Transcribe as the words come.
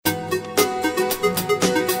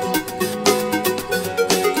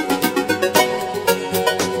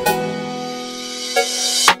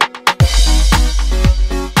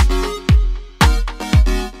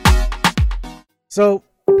So,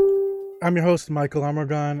 I'm your host, Michael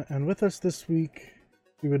Amargon, and with us this week,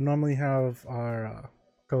 we would normally have our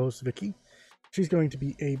co-host, Vicky. She's going to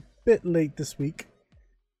be a bit late this week.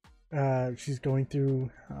 She's going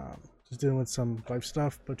through, she's dealing with some life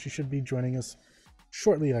stuff, but she should be joining us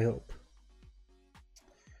shortly, I hope.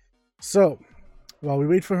 So, while we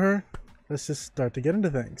wait for her, let's just start to get into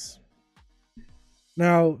things.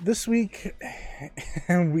 Now, this week,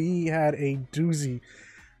 we had a doozy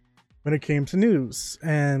when it came to news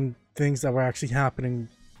and things that were actually happening,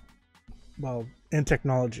 well, in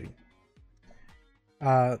technology.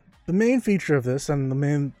 The main feature of this, and the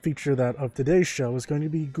main feature of today's show, is going to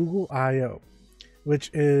be Google I/O, which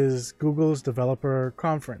is Google's developer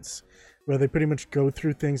conference, where they pretty much go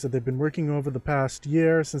through things that they've been working over the past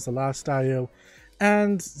year since the last I/O,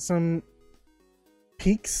 and some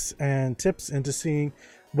peeks and tips into seeing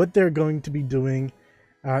what they're going to be doing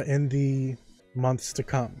in the months to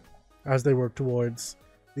come as they work towards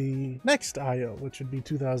the next I/O, which would be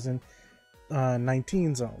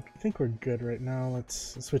 2019 zone. I think we're good right now.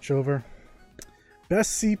 Let's switch over.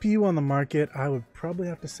 Best CPU on the market, I would probably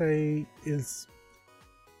have to say, is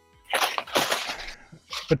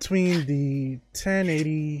between the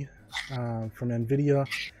 1080 from NVIDIA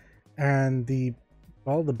and the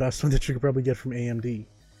best one that you could probably get from AMD.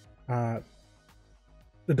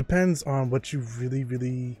 It depends on what you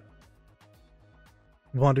really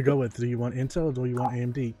want to go with. Do you want Intel or do you want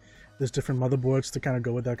AMD? There's different motherboards to kind of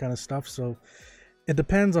go with that kind of stuff, so it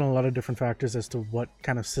depends on a lot of different factors as to what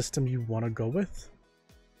kind of system you want to go with.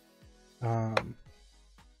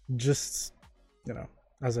 Just,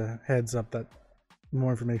 as a heads up that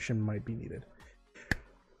more information might be needed.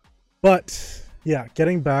 But yeah,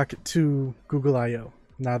 getting back to Google I/O,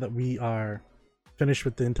 now that we are finished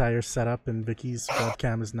with the entire setup and Vicky's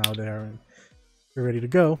webcam is now there and we're ready to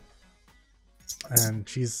go, and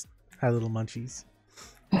she's had little munchies.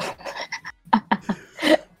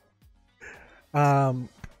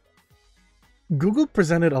 Google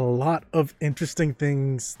presented a lot of interesting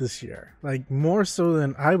things this year, like more so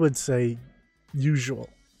than I would say usual.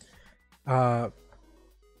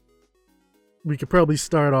 We could probably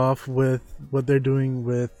start off with what they're doing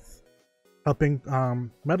with helping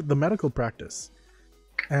the medical practice.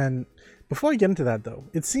 And before I get into that, though,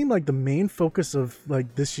 it seemed like the main focus of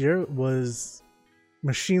this year was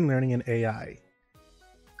machine learning and AI.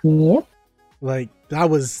 Yep. That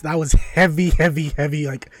was heavy,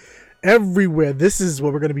 like everywhere. This is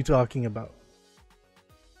what we're going to be talking about.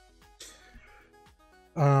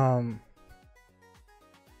 By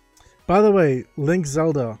the way, Link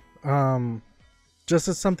Zelda, just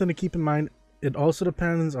as something to keep in mind, it also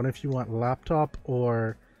depends on if you want laptop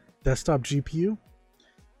or desktop GPU.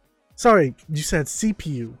 Sorry, you said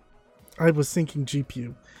CPU. I was thinking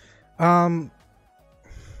GPU.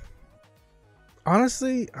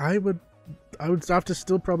 Honestly, I would have to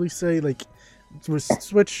still probably say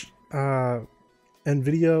switch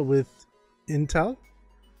NVIDIA with Intel,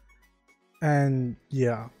 and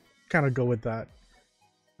yeah, kind of go with that.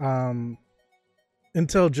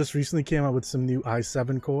 Intel just recently came out with some new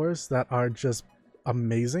i7 cores that are just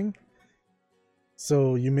amazing,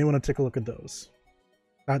 so you may want to take a look at those.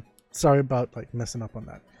 Sorry about messing up on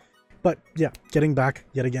that, but yeah, getting back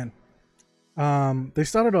yet again. They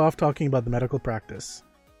started off talking about the medical practice,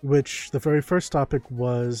 which the very first topic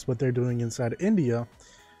was what they're doing inside India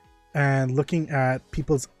and looking at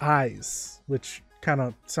people's eyes, which kind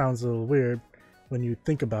of sounds a little weird when you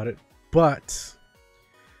think about it, but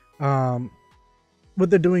what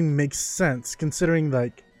they're doing makes sense considering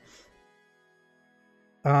they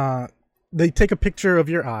take a picture of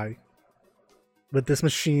your eye with this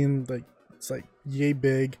machine, it's yay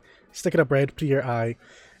big, stick it up right to your eye,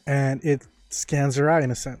 and it scans your eye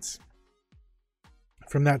in a sense.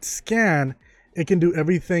 From that scan, it can do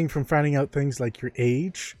everything from finding out things like your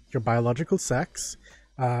age, your biological sex,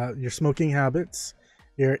 your smoking habits,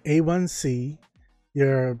 your A1C,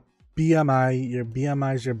 your BMI. Your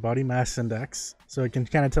BMI is your body mass index, so it can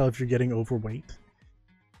kind of tell if you're getting overweight.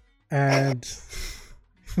 And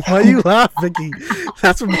why you laugh, Vicky?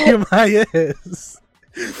 That's what BMI is.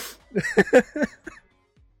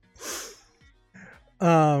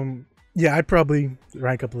 Yeah, I'd probably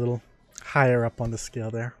rank up a little higher up on the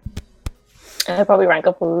scale there. I'd probably rank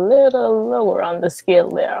up a little lower on the scale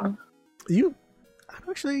there. I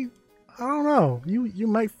don't know. You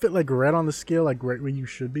might fit red on the scale, right where you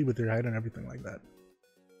should be with your height and everything like that.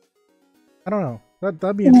 I don't know.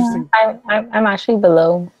 That'd be interesting. I'm actually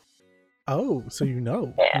below. Oh, so yeah.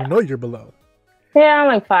 Yeah. You know you're below. Yeah,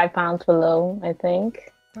 I'm 5 pounds below, I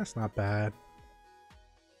think. That's not bad.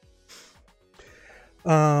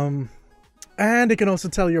 And it can also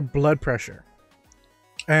tell your blood pressure.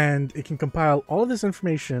 and it can compile all of this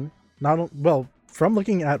information, from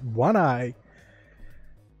looking at one eye,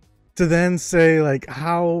 to then say like,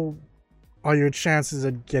 how are your chances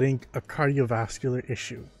of getting a cardiovascular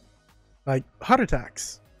issue, like heart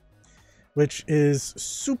attacks, which is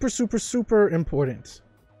super, super, super important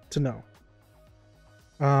to know.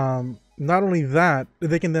 Not only that,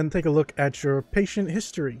 they can then take a look at your patient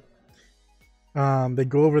history. They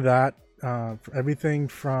go over that, for everything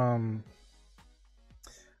from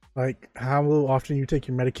like how often you take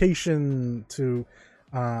your medication to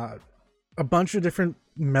a bunch of different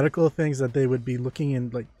medical things that they would be looking in,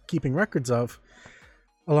 like keeping records of,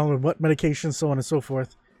 along with what medications, so on and so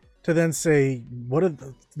forth, to then say what are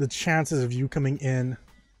the chances of you coming in,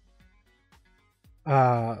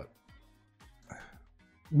 what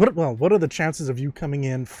are the chances of you coming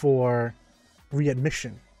in for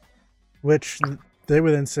readmission, which they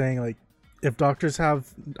were then saying, like, if doctors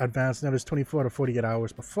have advanced notice 24 to 48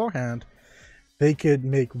 hours beforehand, they could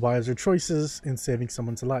make wiser choices in saving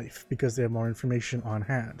someone's life because they have more information on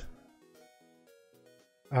hand.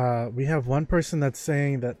 We have one person that's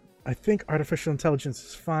saying that I think artificial intelligence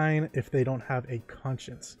is fine if they don't have a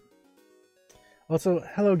conscience. Also,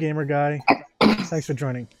 hello gamer guy. Thanks for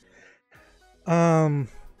joining.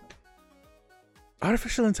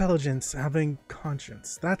 Artificial intelligence having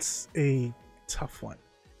conscience, that's a tough one.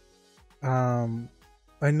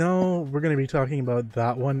 I know we're going to be talking about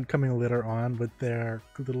that one coming later on with their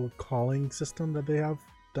little calling system that they have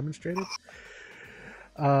demonstrated.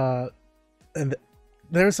 And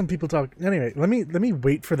there are some people talking. Anyway, let me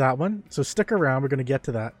wait for that one. So stick around. We're going to get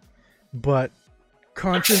to that. But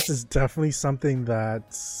conscience is definitely something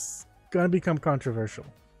that's going to become controversial.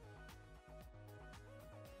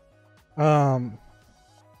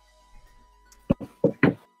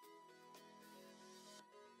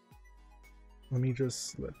 Let me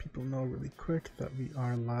just let people know really quick that we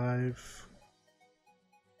are live,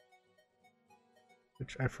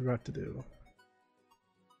 which I forgot to do.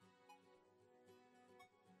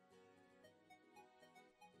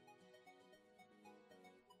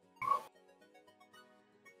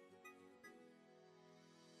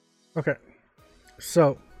 Okay,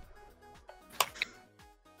 so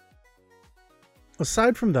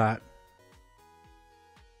aside from that,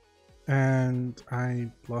 and I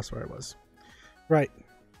lost where I was. Right.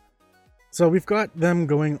 So we've got them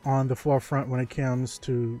going on the forefront when it comes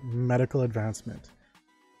to medical advancement.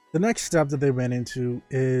 The next step that they went into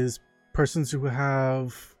is persons who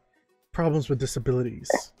have problems with disabilities.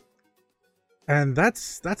 And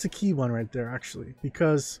that's a key one right there, actually,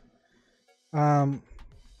 because when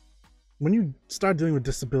you start dealing with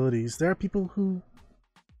disabilities, there are people who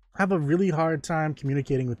have a really hard time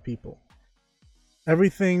communicating with people.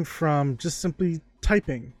 Everything from just simply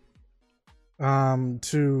typing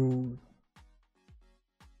to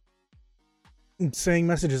saying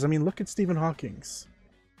messages. I mean, look at Stephen Hawking's.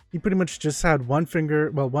 He pretty much just had one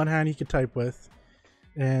hand he could type with,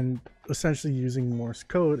 and essentially using Morse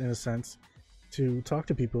code in a sense to talk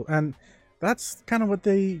to people. And that's kind of what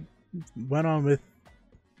they went on with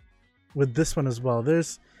this one as well.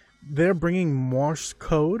 They're bringing Morse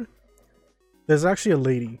code. There's actually a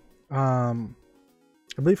lady, I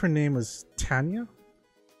believe her name was Tanya.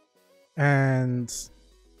 And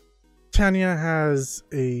Tanya has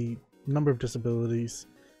a number of disabilities,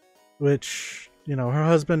 which, you know, her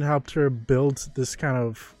husband helped her build this kind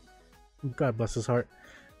of, God bless his heart,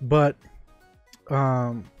 but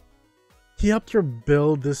he helped her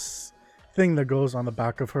build this thing that goes on the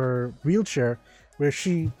back of her wheelchair, where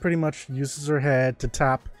she pretty much uses her head to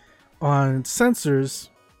tap on sensors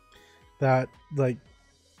that, like,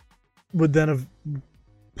 would then have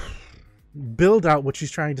build out what she's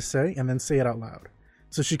trying to say and then say it out loud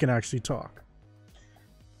so she can actually talk,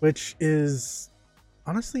 which is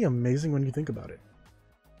honestly amazing when you think about it.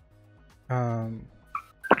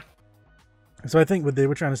 So I think what they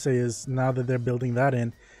were trying to say is, now that they're building that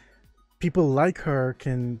in, people like her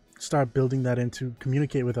can start building that in to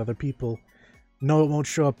communicate with other people. No, it won't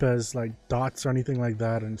show up as like dots or anything like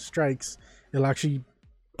that and strikes. It'll actually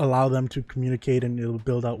allow them to communicate, and it'll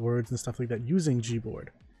build out words and stuff like that using Gboard.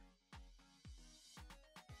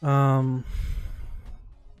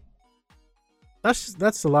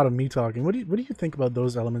 That's a lot of me talking. What do you think about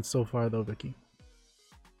those elements so far, though, Vicky?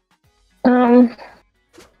 I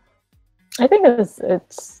think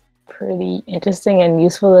it's pretty interesting and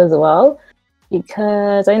useful as well,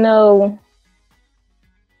 because I know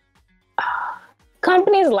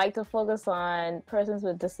companies like to focus on persons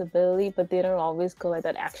with disability, but they don't always go like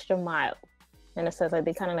that extra mile. In a sense, like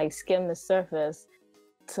they kind of like skim the surface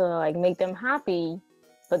to like make them happy,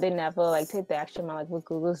 but they never like take the extra mile, like what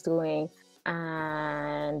Google's doing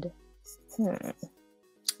and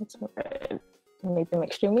what's the word? Make them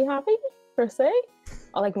extremely happy per se,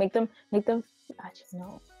 or like make them. Actually,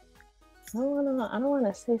 no. I don't want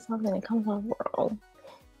to say something that comes off wrong.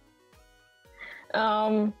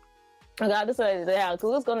 I got to say, yeah,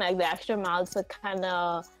 Google's going like the extra mile to kind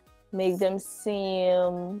of make them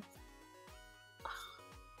seem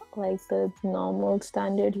like the normal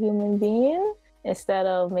standard human being instead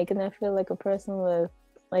of making them feel like a person with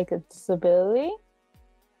like a disability.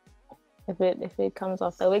 If it comes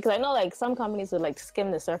off that way, because I know like some companies would like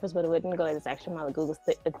skim the surface, but it wouldn't go like this extra mile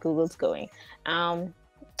that Google's going. I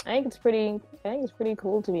think it's pretty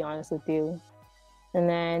cool, to be honest with you. And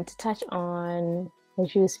then to touch on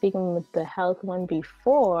what you were speaking with the health one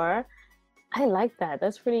before, I like that.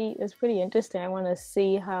 That's pretty interesting. I want to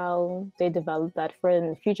see how they develop that further in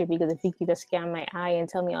the future, because if you could just scan my eye and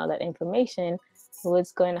tell me all that information,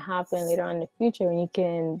 what's going to happen later on in the future when you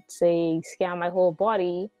can say scan my whole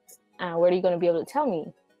body, what are you going to be able to tell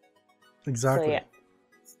me? Exactly. So, yeah.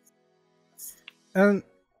 And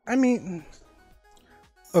I mean,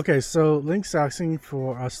 okay, so Link's asking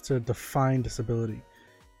for us to define disability.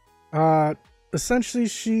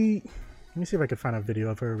 Essentially, let me see if I can find a video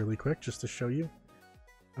of her really quick just to show you.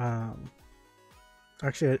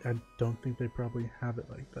 Actually, I don't think they probably have it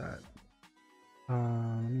like that.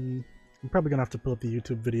 I'm probably gonna have to pull up the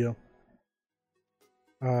YouTube video.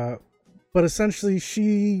 But essentially,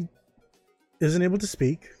 she isn't able to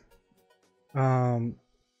speak.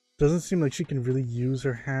 Doesn't seem like she can really use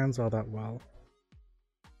her hands all that well.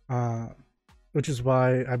 Which is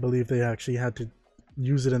why I believe they actually had to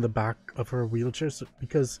use it in the back of her wheelchair,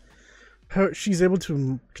 because she's able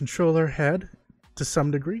to control her head to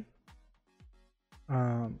some degree.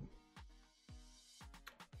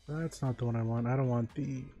 That's not the one I want. I don't want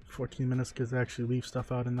the 14 minutes because they actually leave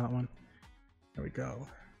stuff out in that one. There we go.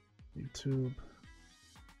 YouTube.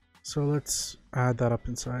 So let's add that up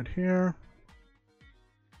inside here.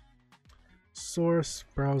 Source,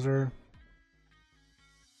 browser.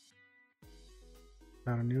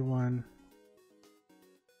 Got a new one.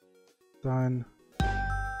 Done.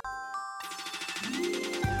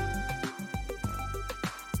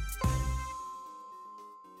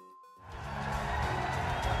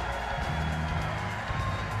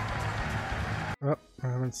 Oh,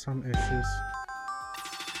 we're having some issues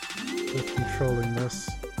with controlling this.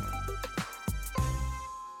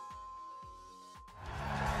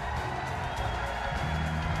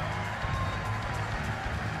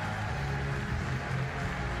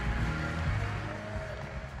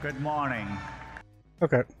 Good morning.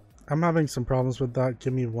 Okay, I'm having some problems with that.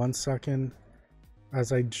 Give me 1 second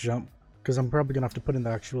as I jump, because I'm probably gonna have to put in the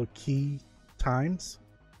actual key times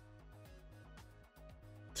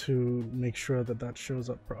to make sure that that shows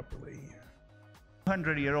up properly.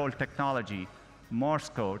 100-year-old technology, Morse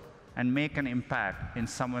code, and make an impact in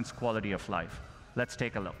someone's quality of life. Let's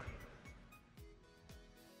take a look.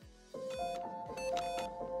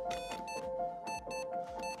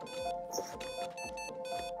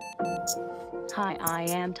 Hi, I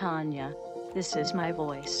am Tanya. This is my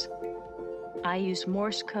voice. I use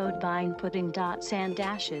Morse code by inputting dots and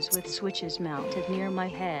dashes with switches mounted near my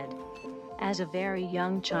head. As a very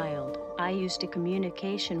young child, I used a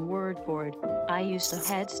communication word board. I used a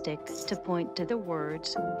headstick to point to the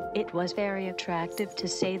words. It was very attractive, to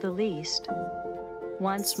say the least.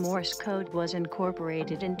 Once Morse code was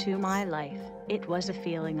incorporated into my life, it was a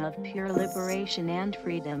feeling of pure liberation and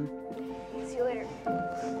freedom. See you later.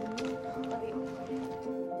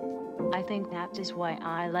 I think that is why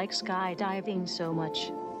I like skydiving so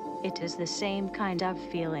much. It is the same kind of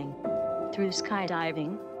feeling. Through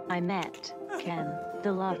skydiving, I met Ken,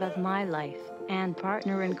 the love of my life, and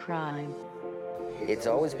partner in crime. It's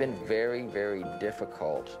always been very, very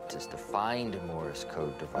difficult just to find Morse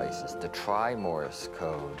code devices, to try Morse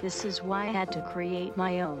code. This is why I had to create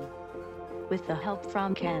my own. With the help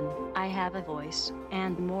from Ken, I have a voice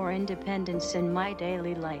and more independence in my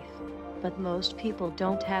daily life. But most people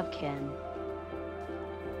don't have Ken.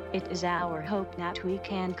 It is our hope that we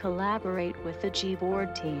can collaborate with the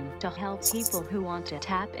Gboard team to help people who want to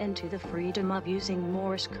tap into the freedom of using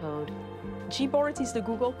Morse code. Gboard is the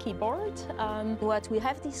Google keyboard. What we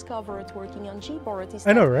have discovered working on Gboard is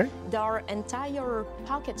I know, right? there are entire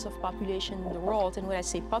pockets of population in the world, and when I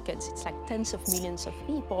say pockets, it's like tens of millions of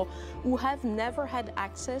people who have never had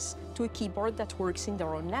access to a keyboard that works in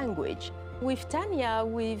their own language. With Tanya,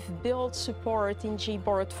 we've built support in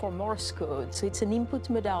Gboard for Morse code. So it's an input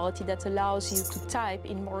modality that allows you to type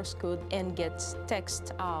in Morse code and get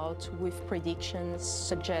text out with predictions,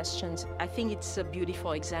 suggestions. I think it's a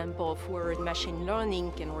beautiful example of where machine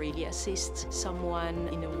learning can really assist someone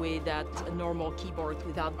in a way that a normal keyboard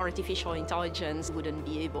without artificial intelligence wouldn't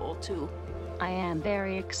be able to. I am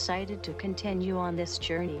very excited to continue on this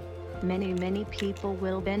journey. Many people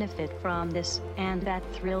will benefit from this, and that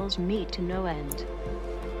thrills me to no end.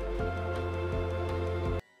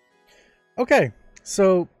 Okay,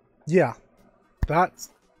 so yeah, that's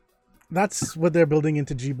what they're building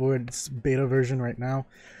into Gboard's beta version right now.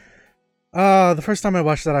 The first time I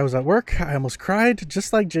watched that, I was at work. I almost cried,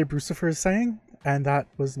 just like Jay Brucifer is saying, and that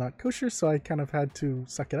was not kosher, so I kind of had to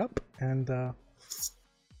suck it up and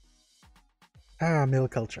male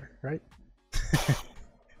culture, right?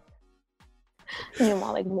 You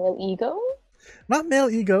more like male ego? Not male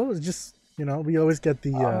ego, it's just, you know, we always get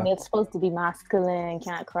the it's supposed to be masculine,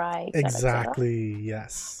 can't cry, et cetera, et cetera. exactly,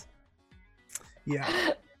 yes.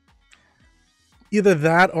 Yeah. Either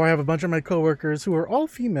that, or I have a bunch of my coworkers who are all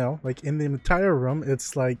female, like in the entire room.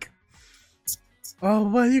 It's like, oh,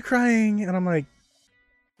 why are you crying? And I'm like,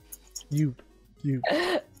 you,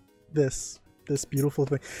 this beautiful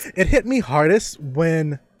thing. It hit me hardest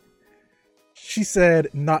when she said,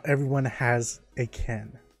 not everyone has a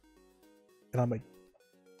Ken. And I'm like,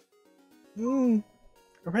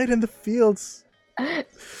 right in the fields.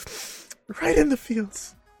 Right in the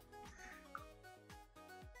fields.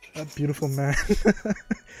 That beautiful man.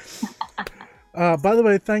 By the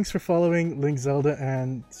way, thanks for following Link Zelda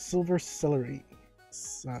and Silver Celery.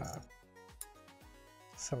 Celery.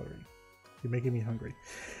 You're making me hungry.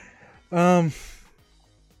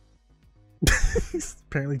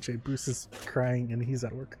 Apparently Jay Bruce is crying and he's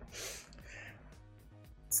at work.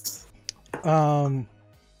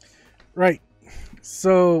 Right.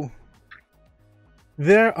 So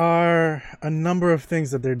there are a number of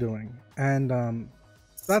things that they're doing, and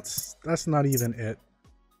that's not even it.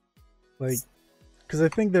 Like, because I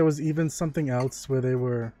think there was even something else where they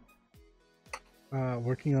were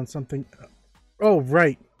working on something. Oh,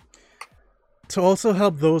 right. To also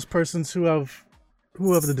help those persons who have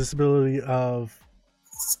the disability of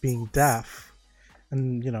being deaf,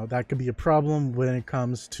 and you know that could be a problem when it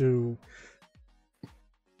comes to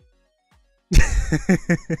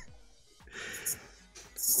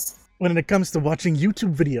watching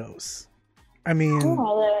YouTube videos. I mean,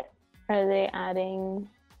 are they adding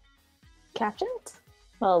captions?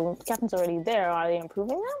 Well, captions already there. Are they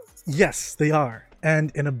improving them? Yes, they are,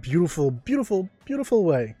 and in a beautiful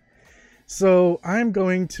way. So I'm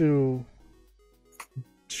going to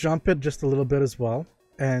jump it just a little bit as well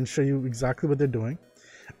and show you exactly what they're doing.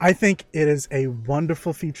 I think it is a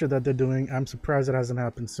wonderful feature that they're doing. I'm surprised it hasn't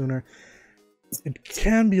happened sooner. It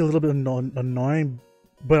can be a little bit annoying,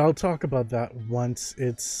 but I'll talk about that once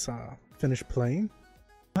it's finished playing.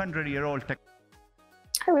 100-year-old tech.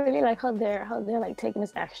 I really like how they're like taking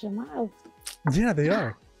this extra mile. Yeah, they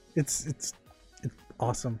are. It's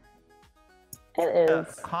awesome. It A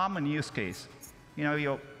is. common use case. You know,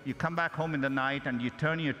 you come back home in the night and you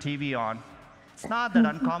turn your TV on. It's not that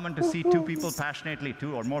uncommon to see two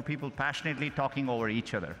or more people passionately talking over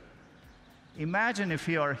each other. Imagine if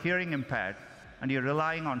you are hearing impaired and you're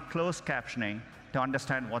relying on closed captioning to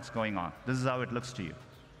understand what's going on. This is how it looks to you.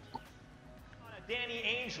 On a Danny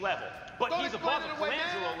Ainge level, but he's above a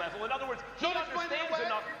Colangelo level. In other words, he understands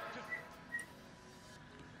enough to...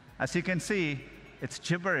 As you can see, it's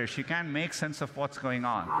gibberish. You can't make sense of what's going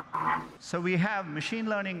on. So we have machine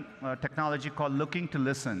learning technology called Looking to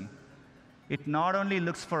Listen. It not only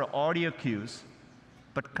looks for audio cues,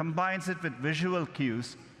 but combines it with visual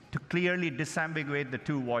cues to clearly disambiguate the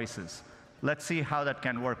two voices. Let's see how that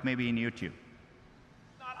can work, maybe in YouTube.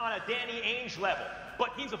 Not on a Danny Ainge level, but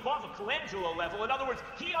he's above a Colangelo level. In other words,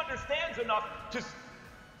 he understands enough to...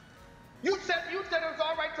 You said it was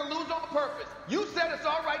all right to lose on purpose. You said it's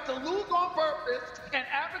all right to lose on purpose and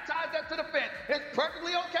advertise that to the fans. It's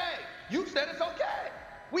perfectly okay. You said it's okay.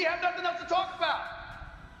 We have nothing else to talk about.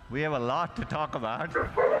 We have a lot to talk about.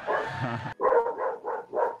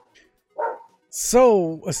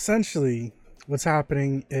 So essentially, what's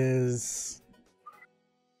happening is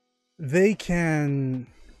they can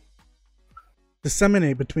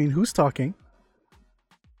disseminate between who's talking.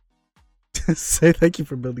 Say thank you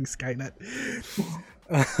for building Skynet.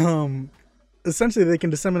 Essentially, they can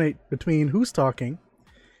disseminate between who's talking,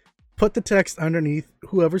 put the text underneath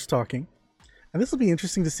whoever's talking, and this will be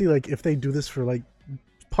interesting to see, like, if they do this for like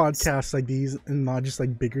podcasts like these and not just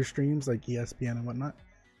like bigger streams like ESPN and whatnot.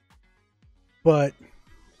 But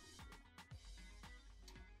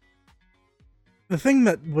The thing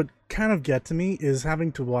that would kind of get to me is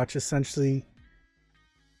having to watch essentially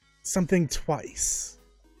something twice.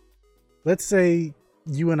 Let's say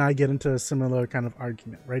you and I get into a similar kind of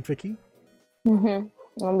argument, right, Vicky? Mm-hmm.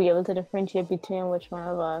 I'll be able to differentiate between which one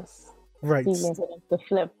of us. Right. Instead of the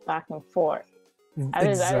flip back and forth. I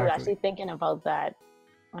was actually thinking about that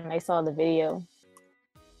when I saw the video.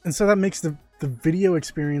 And so that makes the video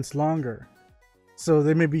experience longer. So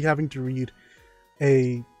they may be having to read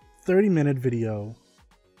a 30-minute video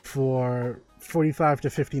for 45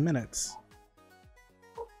 to 50 minutes.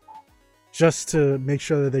 Just to make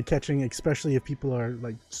sure that they're catching, especially if people are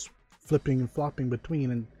like flipping and flopping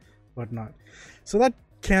between and whatnot. So that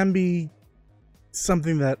can be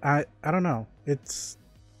something that I don't know. It's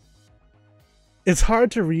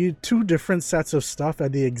hard to read two different sets of stuff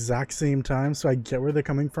at the exact same time, so I get where they're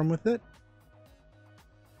coming from with it.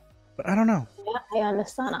 But I don't know. Yeah, I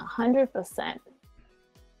understand 100%.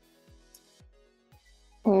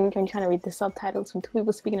 I'm trying to read the subtitles from two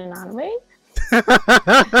people speaking in anime.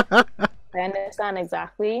 I understand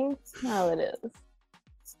exactly how it is.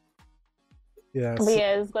 Yeah. But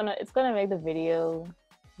yeah, it's gonna make the video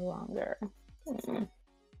longer.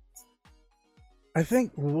 I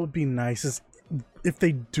think what would be nice is if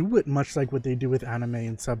they do it much like what they do with anime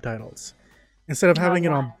and subtitles. Instead of having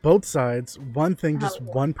it on both sides, one thing, just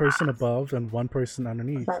one person above and one person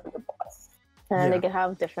underneath. And they could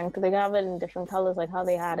have different, because they could have it in different colors, like how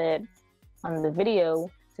they had it on the video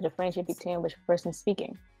to differentiate between which person's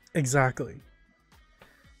speaking. Exactly.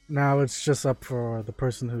 Now it's just up for the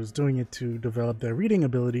person who's doing it to develop their reading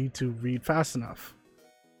ability to read fast enough.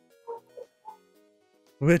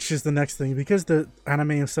 Which is the next thing, because the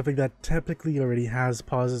anime and stuff like that typically already has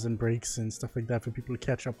pauses and breaks and stuff like that for people to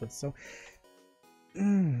catch up with. So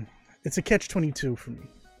it's a catch-22 for me.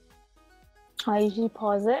 I usually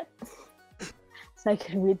pause it so I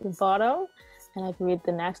can read the bottom and I can read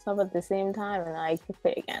the next stuff at the same time, and I can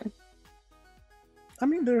play again. I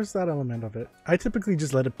mean, there's that element of it. I typically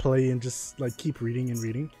just let it play and just like keep reading and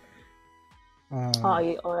reading. Or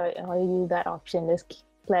you use that option, just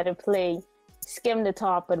let it play, skim the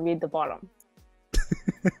top and read the bottom.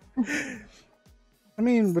 I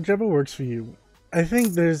mean, whichever works for you. I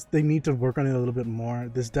think they need to work on it a little bit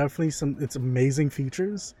more. There's definitely it's amazing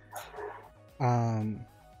features.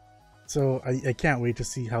 So I can't wait to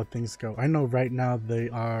see how things go. I know right now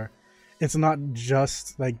it's not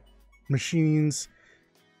just like machines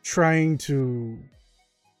trying to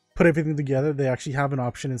put everything together. They actually have an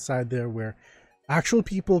option inside there where actual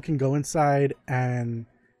people can go inside and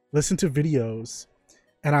listen to videos,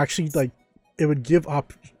 and actually like it would give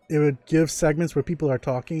segments where people are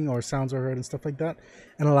talking or sounds are heard and stuff like that,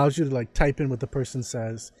 and allows you to like type in what the person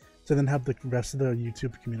says to then have the rest of the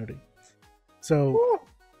YouTube community. So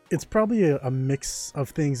it's probably a mix of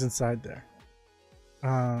things inside there.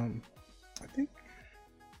 I think,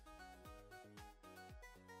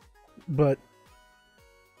 but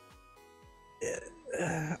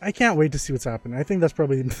I can't wait to see what's happening. I think that's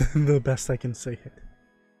probably the best I can say it.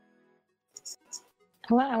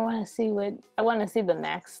 I want to see the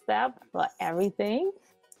next step for everything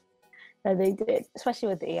that they did, especially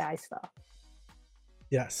with the AI stuff.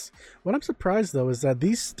 Yes. What I'm surprised though is that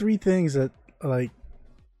these three things that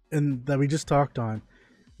that we just talked on,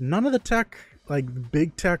 none of the tech, like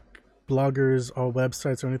big tech bloggers or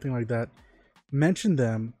websites or anything like that, mentioned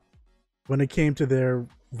them when it came to their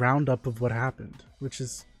roundup of what happened, which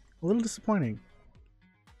is a little disappointing.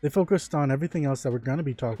 They focused on everything else that we're going to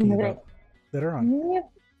be talking about later on.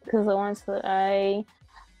 Because the ones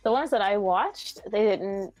that I watched, they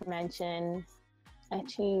didn't mention.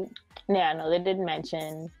 Actually, yeah, no, they didn't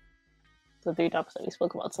mention the 3 topics that we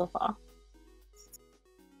spoke about so far.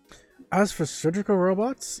 As for surgical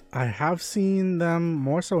robots, I have seen them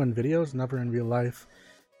more so in videos, never in real life.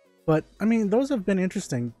 But I mean, those have been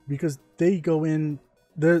interesting because they go in.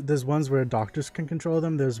 There's ones where doctors can control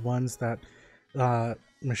them. There's ones that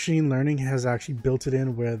machine learning has actually built it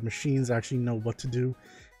in, where machines actually know what to do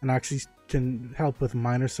and actually can help with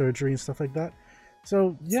minor surgery and stuff like that.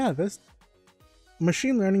 So yeah,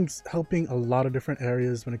 machine learning's helping a lot of different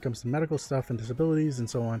areas when it comes to medical stuff and disabilities and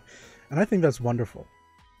so on. And I think that's wonderful.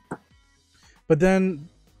 But then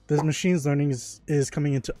this machine learning is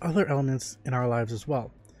coming into other elements in our lives as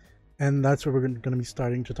well. And that's what we're going to be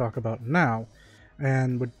starting to talk about now.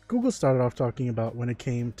 And what Google started off talking about when it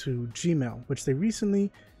came to Gmail, which they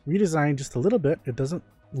recently redesigned just a little bit. It doesn't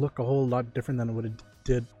look a whole lot different than what it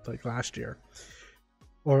did like last year,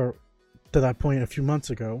 or to that point a few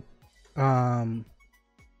months ago.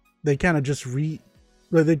 They kind of just they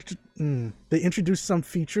introduced some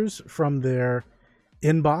features from their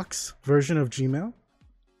inbox version of Gmail.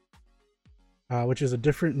 which is a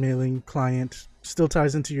different mailing client, still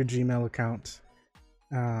ties into your Gmail account,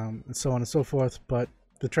 and so on and so forth, but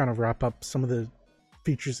they're trying to wrap up some of the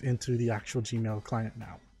features into the actual Gmail client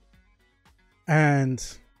now. And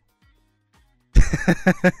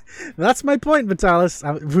that's my point, Vitalis.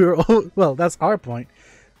 That's our point,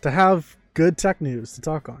 to have good tech news to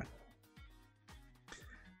talk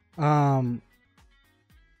on.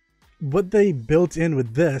 What they built in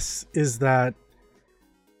with this is that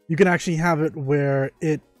you can actually have it where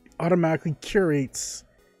it automatically curates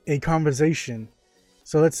a conversation.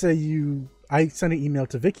 So let's say I send an email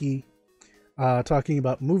to Vicky talking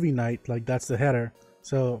about movie night, like that's the header.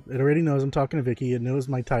 So it already knows I'm talking to Vicky. It knows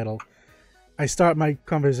my title. I start my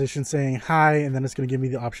conversation saying hi, and then it's going to give me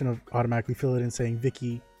the option of automatically fill it in saying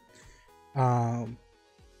Vicky. What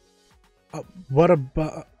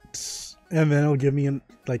about... And then it'll give me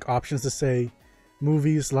like options to say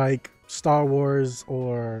movies like Star Wars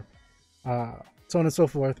or so on and so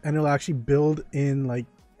forth. And it'll actually build in like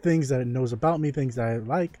things that it knows about me, things that I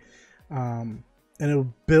like. And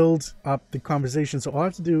it'll build up the conversation. So all I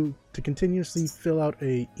have to do to continuously fill out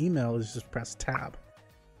a email is just press tab.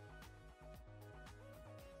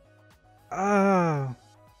 I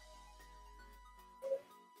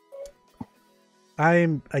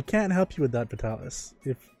can't help you with that, Vitalis.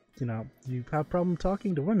 If you have problem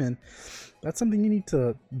talking to women, that's something you need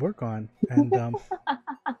to work on. And I'm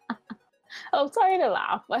sorry to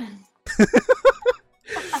laugh, but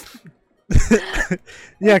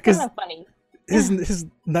yeah, because funny. his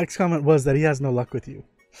next comment was that he has no luck with you.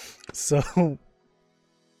 So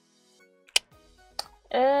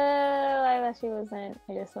I actually wasn't.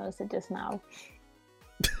 I just noticed it just now.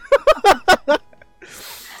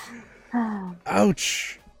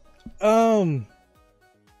 Ouch. Well,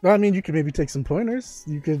 I mean, you could maybe take some pointers.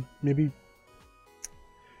 You could maybe,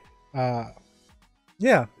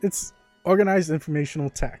 yeah, it's organized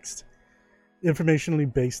informationally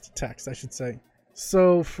based text, I should say.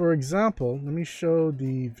 So, for example, let me show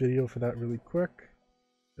the video for that really quick,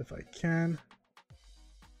 if I can.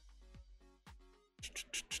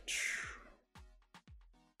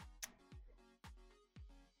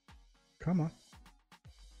 Come on.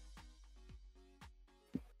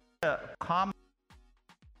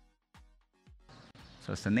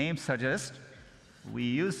 So as the name suggests, we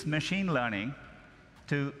use machine learning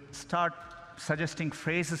to start suggesting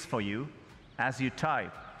phrases for you as you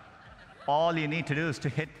type. All you need to do is to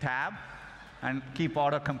hit tab and keep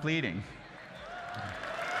auto-completing.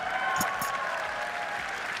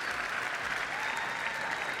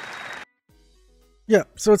 Yeah,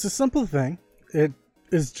 so it's a simple thing. It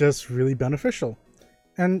is just really beneficial.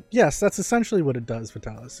 And yes, that's essentially what it does,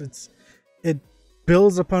 Vitalis. It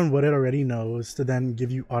builds upon what it already knows to then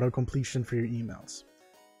give you auto-completion for your emails.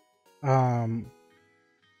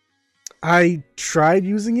 I tried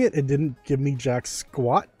using it. It didn't give me jack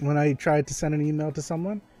squat when I tried to send an email to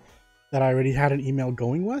someone that I already had an email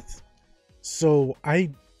going with. So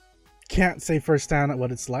I can't say firsthand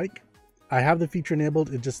what it's like. I have the feature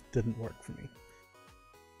enabled. It just didn't work for me.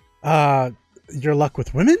 Your luck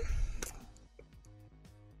with women?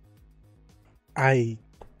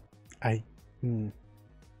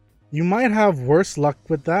 You might have worse luck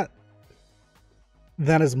with that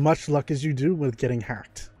than as much luck as you do with getting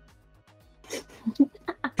hacked.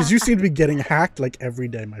 Because you seem to be getting hacked like every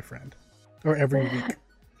day, my friend. Or every week.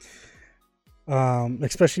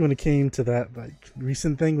 Especially when it came to that like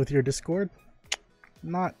recent thing with your Discord.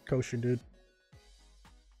 Not kosher, dude.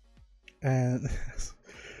 And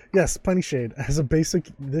yes, plenty shade. As a basic,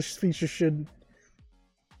 this feature shouldn't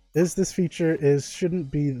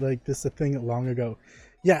be like this a thing long ago.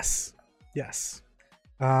 Yes. This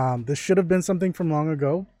should have been something from long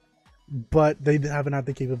ago, but they haven't had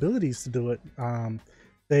the capabilities to do it.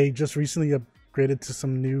 They just recently upgraded to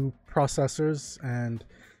some new processors and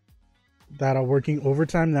that are working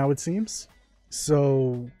overtime now, it seems.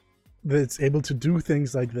 So that it's able to do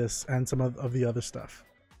things like this and some of the other stuff.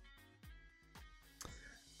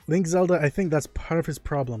 Link Zelda, I think that's part of his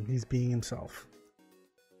problem. He's being himself.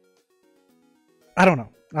 I don't know.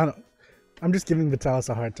 I'm just giving Vitalis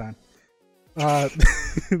a hard time.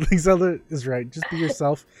 Link Zelda is right. Just be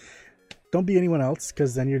yourself. Don't be anyone else,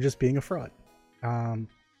 because then you're just being a fraud.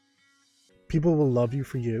 People will love you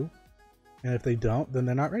for you, and if they don't, then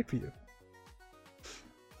they're not right for you.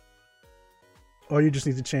 Or you just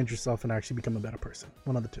need to change yourself and actually become a better person.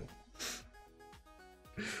 One of the two.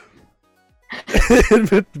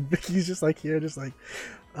 But Vicky's just like here, just like,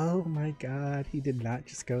 oh my god, he did not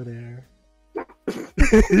just go there.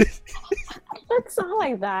 It sound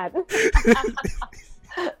like that.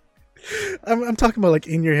 I'm talking about like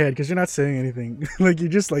in your head because you're not saying anything. Like you're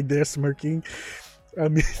just like there smirking. I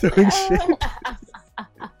mean, throwing shit.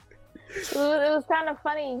 It was kind of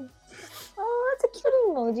funny. Oh, that's a cute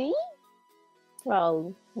emoji.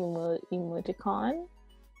 Well, emoticon.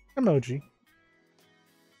 Emoji.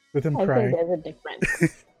 With him I crying. think there's a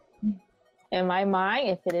difference. In my mind,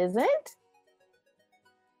 if it isn't,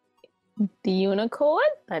 the Unicode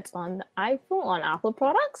that's on the iPhone, on Apple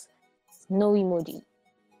products, no emoji.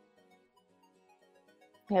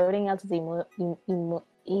 Everything else is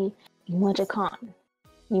emoticon.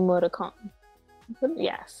 Emoticon.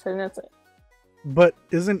 Yes, and that's it. But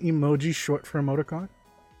isn't emoji short for emoticon?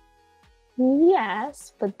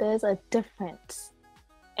 Yes, but there's a difference.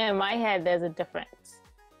 In my head, there's a difference.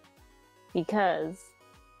 Because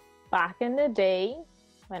back in the day,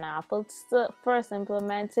 when Apple first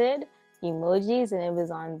implemented emojis, and it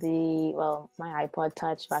was on my iPod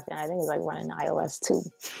Touch back then, I think it was like running iOS 2.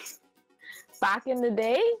 Back in the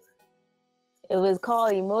day, it was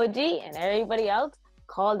called emoji, and everybody else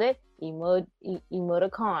called it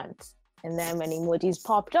emoticons. And then when emojis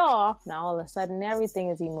popped off, now all of a sudden everything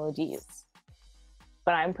is emojis.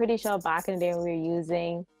 But I'm pretty sure back in the day when we were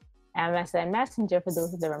using MSN Messenger, for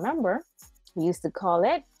those that remember, we used to call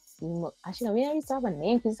it actually, no, we never used to have a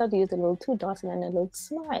name. We used to have to use the little 2 dots and then a little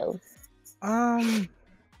smile. And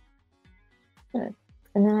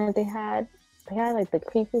then they had like the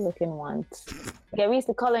creepy looking ones. Yeah, we used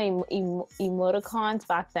to call them emoticons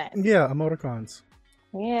back then. Yeah, emoticons.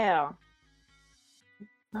 Yeah.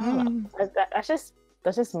 I don't know. That's just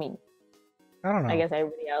me. I don't know. I guess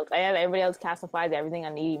everybody else classifies everything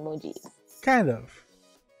on the emojis. Kind of.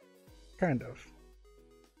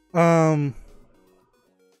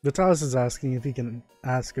 Vitalis is asking if he can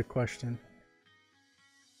ask a question.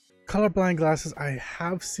 Colorblind glasses, I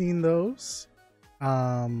have seen those.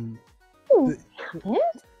 Let me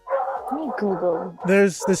Google.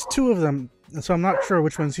 There's 2 of them, so I'm not sure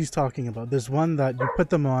which ones he's talking about. There's one that you put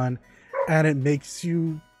them on and it makes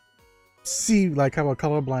you see like how a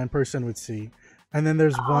colorblind person would see. And then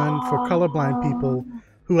there's one for colorblind people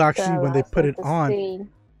who actually, when they put it on,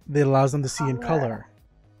 it allows them to see in color.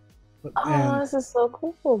 This is so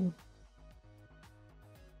cool.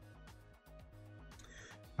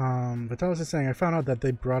 Vitalis is saying, I found out that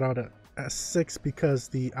they brought out a S6 because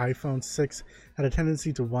the iPhone 6 had a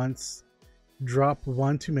tendency to once drop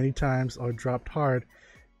one too many times or dropped hard.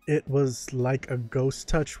 It was like a ghost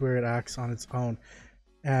touch where it acts on its own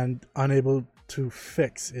and unable to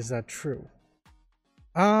fix. Is that true?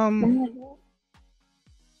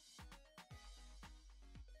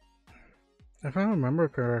 If I remember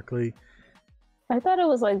correctly, I thought it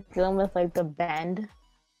was like dealing with like the bend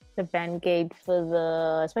gauge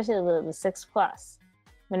for especially the 6 Plus.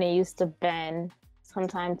 When it used to bend,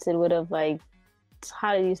 sometimes it would have like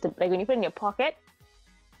how it used to, like when you put it in your pocket,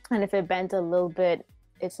 and if it bent a little bit,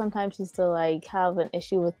 it sometimes used to like have an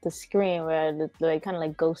issue with the screen where they kind of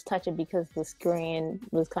like ghost touch it because the screen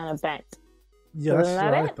was kind of bent. Yeah,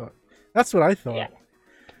 that's what I thought.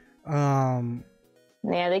 Yeah.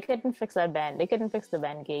 Yeah, they couldn't fix that bend. They couldn't fix the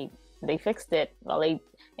bend gauge. They fixed it. Well, they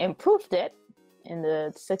improved it in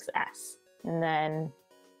the 6S, and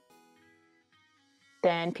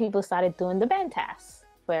then people started doing the bend test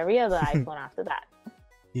for every other iPhone after that.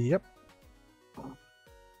 Yep.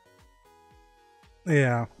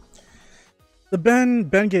 Yeah. The bend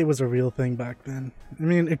gate was a real thing back then. I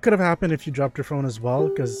mean, it could have happened if you dropped your phone as well,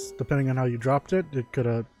 because depending on how you dropped it, it could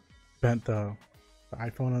have bent the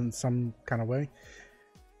iPhone in some kind of way.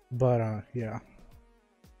 But yeah.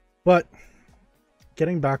 But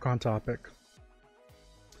getting back on topic.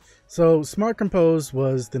 So Smart Compose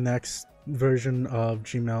was the next version of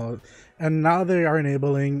Gmail, and now they are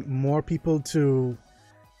enabling more people to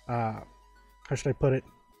how should I put it,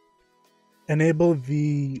 enable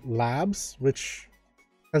the labs, which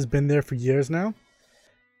has been there for years now,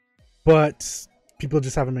 but people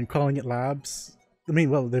just haven't been calling it labs. I mean,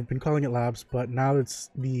 well, they've been calling it labs, but now it's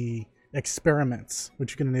the experiments,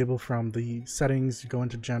 which you can enable from the settings. You go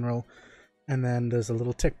into general, and then there's a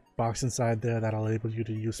little tick box inside there that'll enable you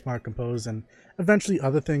to use Smart Compose and eventually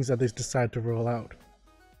other things that they decide to roll out.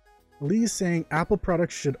 Lee is saying Apple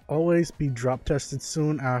products should always be drop tested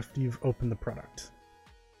soon after you've opened the product.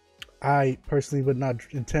 I personally would not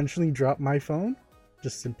intentionally drop my phone,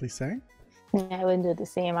 just simply saying. Yeah, I wouldn't do the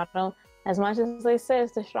same. I don't, as much as they say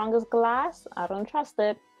it's the strongest glass, I don't trust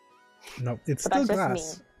it. No, it's but still that's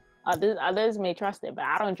glass. Just me. Others may trust it, but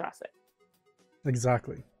I don't trust it.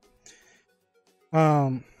 Exactly.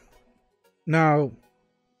 Now,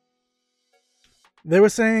 they were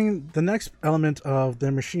saying the next element of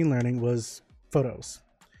their machine learning was photos.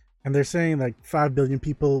 And they're saying like 5 billion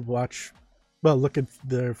people look at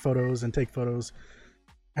their photos and take photos,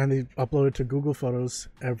 and they upload it to Google Photos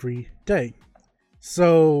every day.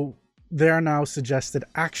 So there are now suggested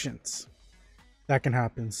actions that can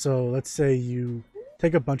happen. So let's say you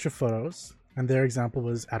take a bunch of photos, and their example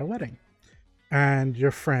was at a wedding, and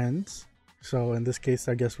your friends, so in this case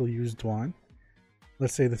I guess we'll use Dwan.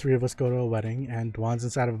 Let's say the three of us go to a wedding and Dwan's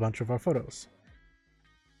inside of a bunch of our photos.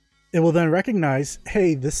 It will then recognize,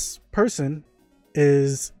 hey, this person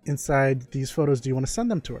is inside these photos. Do you want to send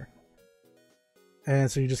them to her? And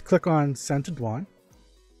so you just click on send to Dwan,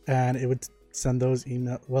 and it would send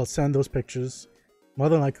those pictures, more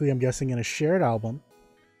than likely, I'm guessing, in a shared album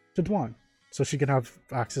to Dwan, so she can have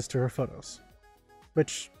access to her photos.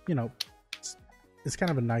 Which, you know, it's kind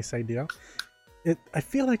of a nice idea. I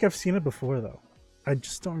feel like I've seen it before though. I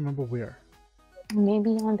just don't remember where.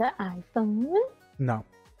 Maybe on the iPhone? No.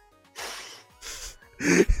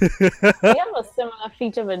 We have a similar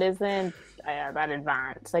feature, but isn't that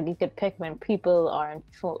advanced. Like, you could pick when people are in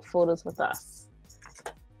photos with us,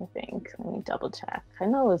 I think. Let me double check. I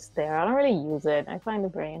know it's there. I don't really use it. I find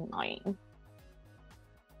it very annoying.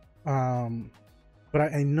 But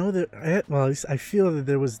I know that, at least I feel that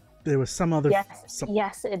there was some other...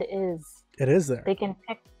 Yes, it is. It is there. They can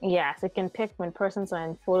pick, yes, it can pick when persons are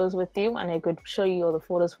in photos with you, and it could show you all the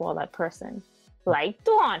photos for that person. Like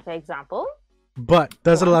Dawn, for example. But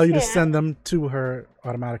does it allow you to send them to her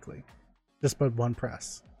automatically? Just by one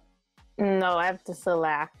press? No, I have to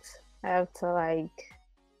select. I have to, like,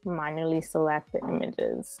 manually select the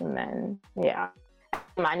images, and then, yeah.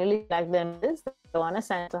 Manually select the images that I want to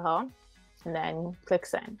send to her, and then click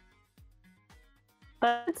send.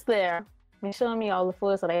 But it's there. It's showing me all the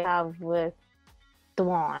photos that I have with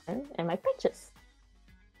Dawn and my pictures.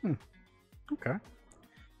 Okay.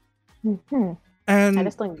 Mm-hmm. And I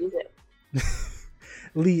just don't use it.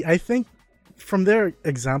 Lee, I think from their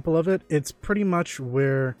example of it, it's pretty much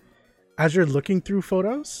where, as you're looking through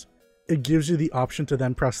photos, it gives you the option to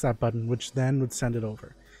then press that button, which then would send it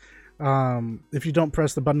over. If you don't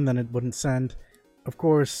press the button, then it wouldn't send. Of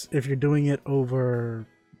course, if you're doing it over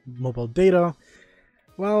mobile data,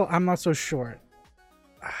 well, I'm not so sure.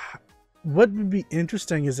 What would be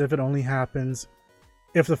interesting is if it only happens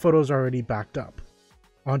if the photos are already backed up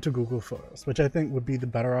onto Google Photos, which I think would be the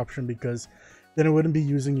better option, because then it wouldn't be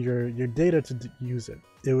using your data to use it.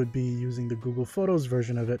 It would be using the Google Photos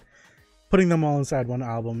version of it, putting them all inside one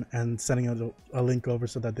album and sending a link over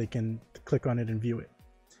so that they can click on it and view it.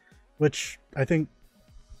 Which I think,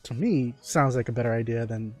 to me, sounds like a better idea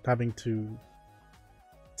than having to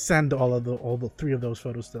send all the three of those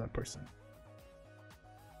photos to that person.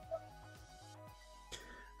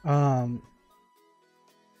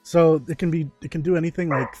 So it can do anything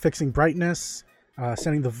like fixing brightness,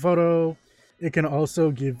 sending the photo. It can also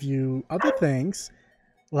give you other things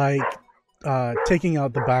like taking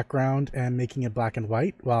out the background and making it black and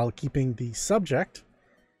white while keeping the subject,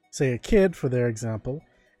 say a kid for their example,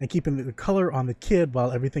 and keeping the color on the kid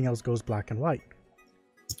while everything else goes black and white.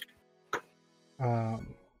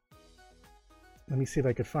 Let me see if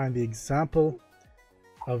I could find the example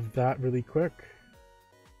of that really quick.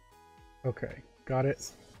 Okay, got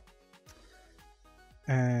it.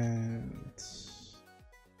 And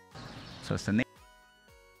so it's the name.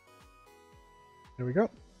 There we go.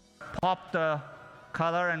 Pop the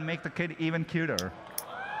color and make the kid even cuter.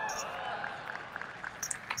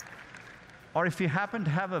 Or if you happen to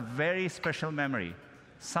have a very special memory,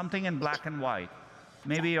 something in black and white,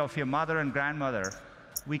 maybe of your mother and grandmother,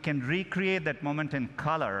 we can recreate that moment in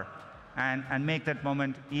color and make that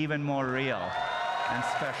moment even more real and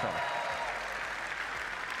special.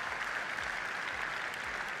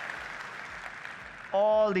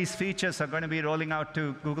 All these features are going to be rolling out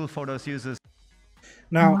to Google Photos users.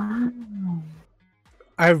 Now, wow.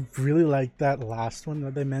 I really like that last one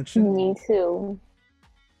that they mentioned. Me too.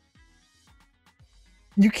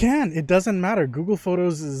 You can. It doesn't matter. Google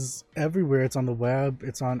Photos is everywhere. It's on the web.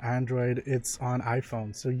 It's on Android. It's on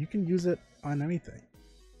iPhone. So you can use it on anything.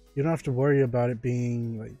 You don't have to worry about it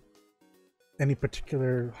being like any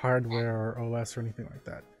particular hardware or OS or anything like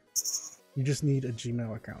that. You just need a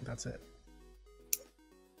Gmail account. That's it.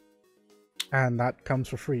 And that comes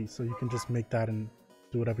for free. So you can just make that and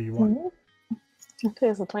do whatever you want. Okay,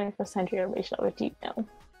 it's the 21st century erasure with Gmail.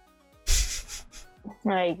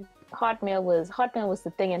 Like, Hotmail was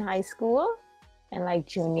the thing in high school and like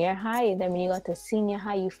junior high, and then when you got to senior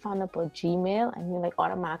high, you found up a Gmail and you like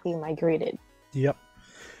automatically migrated. Yep.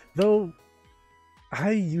 Though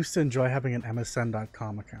I used to enjoy having an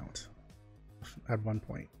MSN.com account at one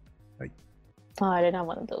point. Like, oh, I didn't have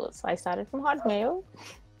one of those. I started from Hotmail.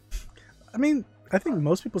 I mean, I think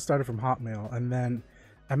most people started from Hotmail, and then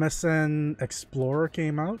MSN Explorer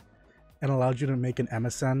came out and allowed you to make an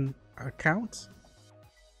MSN account.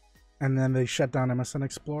 And then they shut down MSN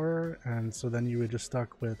Explorer, and so then you were just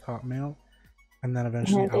stuck with Hotmail, and then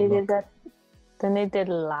eventually And they Outlook. did that. Then they did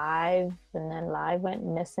Live, and then Live went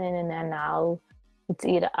missing, and then now it's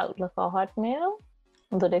either Outlook or Hotmail.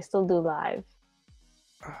 Although they still do Live.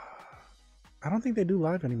 I don't think they do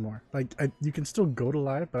Live anymore. Like, you can still go to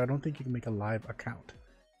Live, but I don't think you can make a Live account.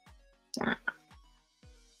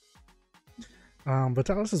 But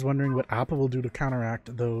Dallas is wondering what Apple will do to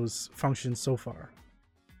counteract those functions so far.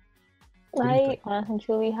 do you I think? honestly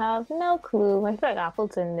truly have no clue. I feel like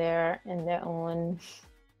Apple's in their own.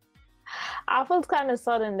 Apple's kind of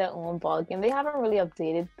sort in their own ballgame. They haven't really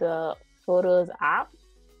updated the Photos app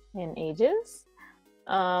in ages.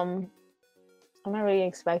 I'm not really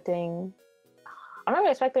expecting. I'm not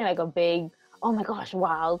really expecting like a big, oh my gosh,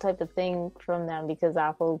 wow type of thing from them because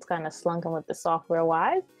Apple's kind of slunking with the software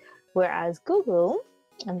wise, whereas Google,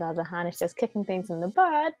 on the other hand, is just kicking things in the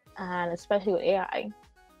butt, and especially with AI.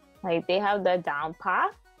 Like, they have that down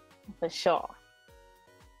pat for sure.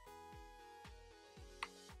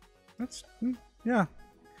 That's yeah.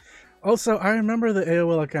 Also, I remember the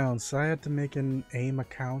AOL accounts. I had to make an AIM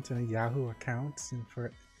account and a Yahoo account, and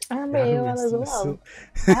for I remember Yahoo AOL as Instant well. Assault.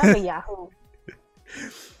 I have a Yahoo.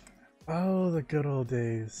 Oh, the good old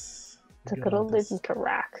days. The good old days is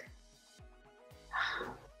correct.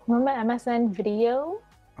 Remember MSN Video?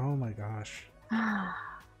 Oh my gosh.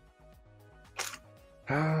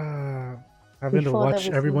 Having to Before watch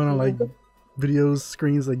there was everyone on like YouTube. video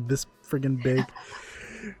screens like this friggin' big.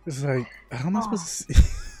 It's like, how am I supposed to see?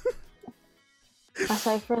 As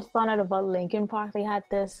I first found out about Linkin Park, they had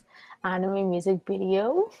this anime music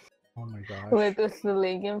video Oh my gosh. with the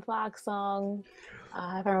Linkin Park song. If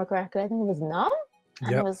I remember correctly, I think it was Numb.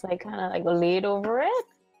 And Yep. it was like kind of like laid over it.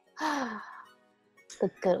 The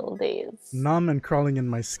good old days. Numb and crawling in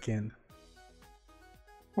my skin.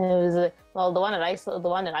 And it was well, the one that I saw, the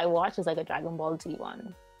one that I watched is like a Dragon Ball Z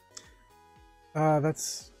one.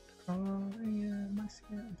 That's crawling in my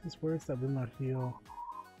skin. These words that will not heal.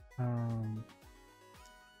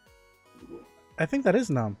 I think that is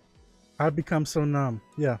Numb. I've become so numb.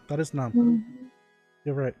 Yeah, that is Numb.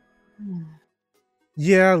 You're right.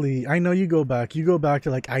 Yeah, Lee, I know you go back. You go back to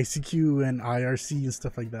like ICQ and IRC and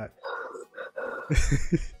stuff like that.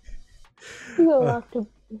 You go back to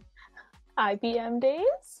IBM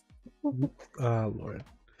days. Oh Lord.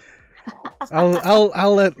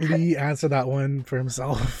 I'll let Lee answer that one for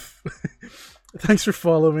himself. Thanks for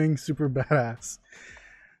following, super badass.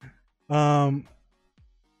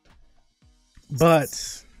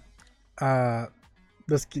 But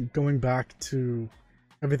let's keep going back to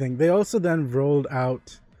everything. They also then rolled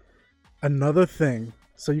out another thing,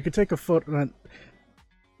 so you could take a photo. And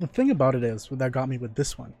the thing about it is, that got me with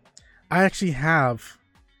this one, I actually have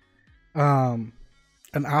an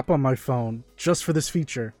app on my phone just for this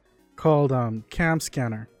feature called Cam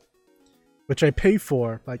Scanner, which I pay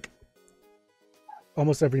for like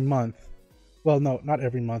almost every month. Well, no, not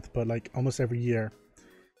every month, but like almost every year.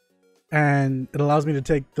 And it allows me to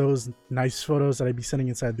take those nice photos that I'd be sending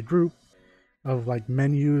inside the group of like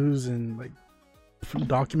menus and like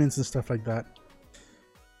documents and stuff like that.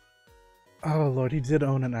 Oh Lord, he did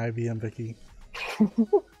own an IBM, Vicky.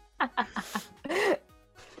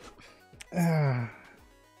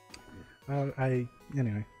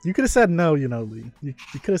 Anyway, you could have said no, you know, Lee. You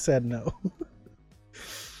could have said no.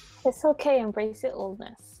 It's okay, embrace your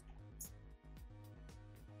oldness.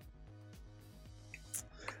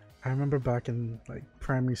 I remember back in like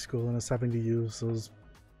primary school and us having to use those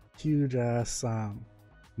huge ass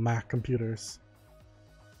Mac computers.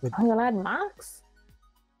 Oh, you had Macs?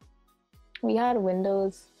 We had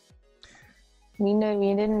Windows. We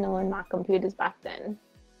didn't know Mac computers back then.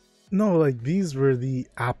 No, like these were the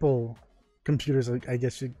Apple computers, like I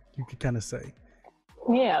guess you could kind of say.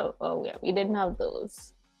 Yeah, oh yeah, we didn't have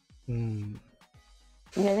those. Mm.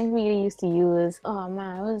 Yeah, I think we used to use, oh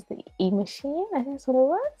man, what was the E-machine? I think that's what it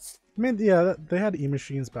was. I mean, yeah, they had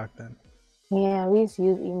e-machines back then. Yeah, we used to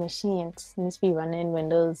use E-machines. It used to be running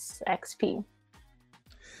Windows XP.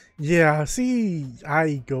 Yeah, see,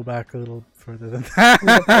 I go back a little further than that.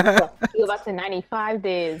 You go back to 95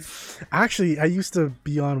 days. Actually, I used to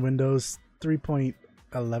be on Windows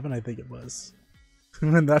 3.11, I think it was,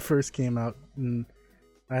 when that first came out. And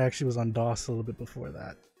I actually was on DOS a little bit before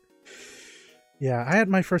that. Yeah, I had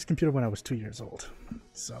my first computer when I was 2 years old.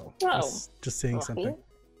 So, that's just saying lucky. something.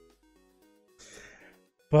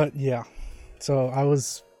 But yeah, so I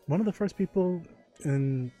was one of the first people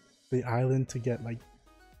in the island to get like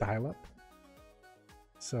dial-up.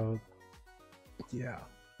 So Yeah,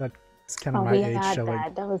 that's kind of Oh, my we age had showing.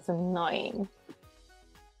 that. That was annoying.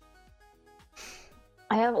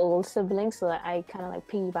 I have old siblings, so I kind of like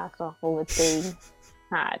piggyback off of what they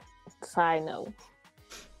had. So I know.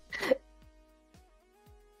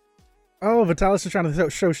 Oh, Vitalis is trying to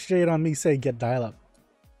show shade on me, say get dial up.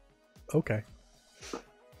 Okay.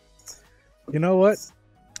 You know what?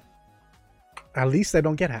 At least I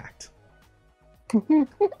don't get hacked.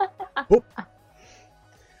 Whoop.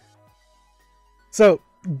 So,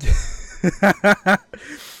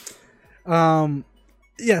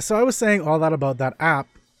 yeah, so I was saying all that about that app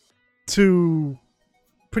to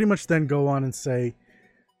pretty much then go on and say,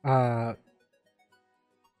 while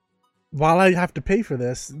I have to pay for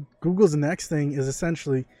this, Google's next thing is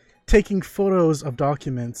essentially taking photos of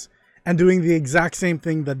documents and doing the exact same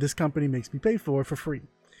thing that this company makes me pay for free,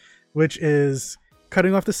 which is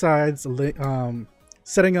cutting off the sides,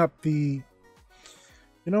 setting up the,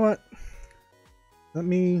 you know what? Let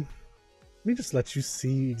me just let you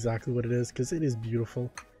see exactly what it is, because it is beautiful.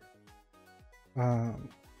 I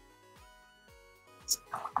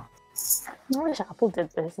wish Apple did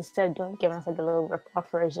this instead of giving us like a little rip-off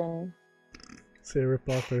version. Say a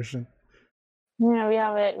rip-off version. Yeah, we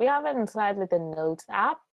have it inside like the Notes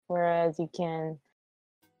app, whereas you can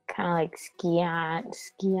kind of like scan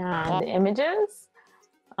the images.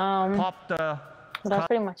 Pop the. But that's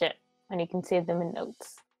pretty much it, and you can save them in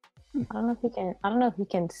Notes. I don't know if you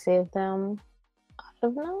can save them out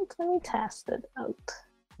of Notes. Let me test it out.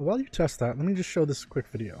 While you test that, let me just show this quick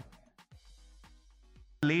video.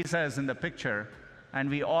 Lisa is in the picture, and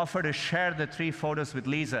we offer to share the 3 photos with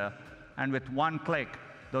Lisa, and with one click,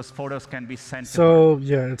 those photos can be sent to her. So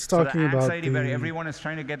yeah, it's talking so the about anxiety where the everyone is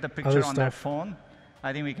trying to get the other picture on their stuff. phone,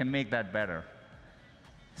 I think we can make that better.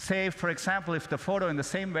 Say, for example, if the photo in the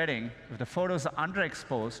same wedding, if the photos are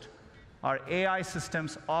underexposed, our AI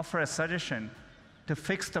systems offer a suggestion to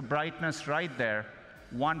fix the brightness right there,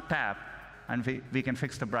 one tap, and we can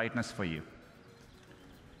fix the brightness for you.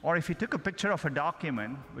 Or if you took a picture of a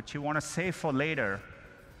document which you want to save for later,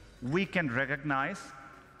 we can recognize,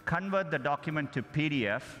 convert the document to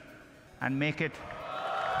PDF, and make it.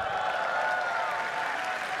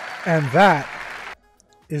 And that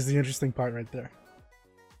is the interesting part right there.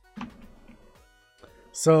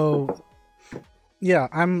 So yeah,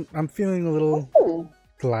 I'm feeling a little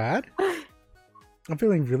glad. I'm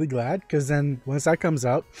feeling really glad, because then once that comes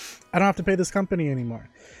out, I don't have to pay this company anymore.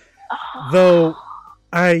 Though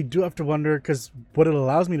I do have to wonder, because what it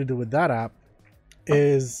allows me to do with that app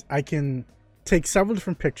is I can take several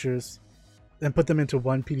different pictures and put them into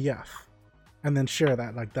one PDF and then share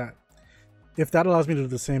that like that. If that allows me to do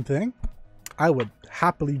the same thing, I would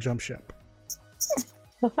happily jump ship.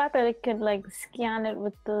 The fact that it could like scan it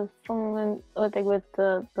with the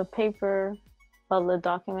paper of the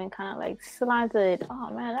document, kind of like slides it.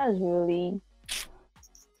 Oh man, that is really.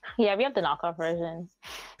 Yeah, we have the knockoff version.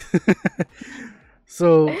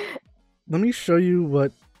 So let me show you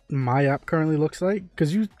what my app currently looks like,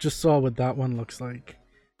 because you just saw what that one looks like.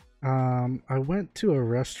 I went to a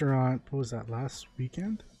restaurant, what was that, last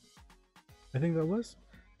weekend? I think that was.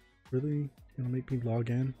 Really gonna make me log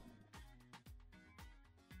in.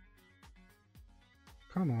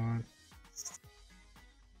 Come on.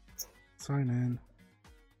 Sign in.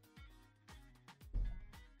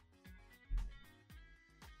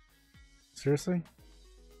 Seriously?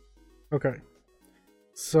 Okay.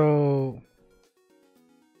 So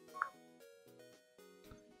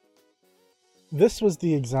this was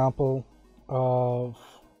the example of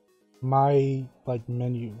my like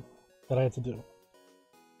menu that I had to do.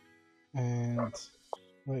 And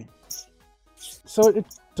like, so it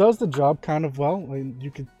does the job kind of well. Like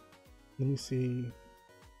you could, let me see.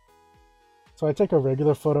 So I take a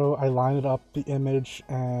regular photo, I line it up, the image,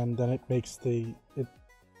 and then it makes it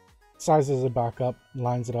sizes it back up,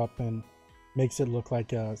 lines it up, and makes it look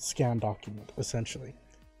like a scanned document, essentially.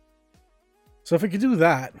 So if we could do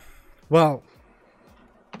that, well,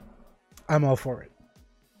 I'm all for it.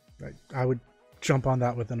 Like, I would jump on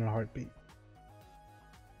that within a heartbeat.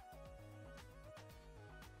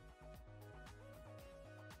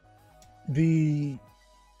 They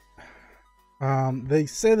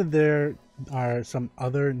say that there are some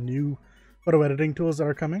other new photo editing tools that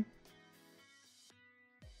are coming.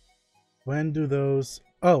 When do those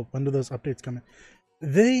updates come in?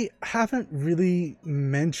 They haven't really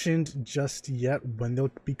mentioned just yet when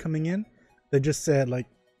they'll be coming in. They just said like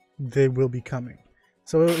they will be coming.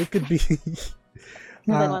 So it could be This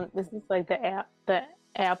is like the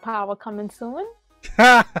air power coming soon.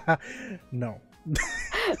 No.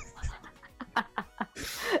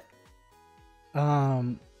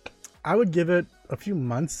 I would give it a few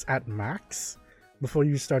months at max before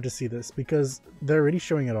you start to see this, because they're already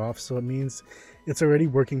showing it off, so it means it's already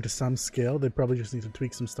working to some scale. They probably just need to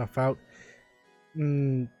tweak some stuff out.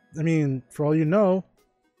 I mean, for all you know,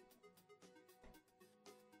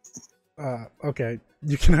 okay,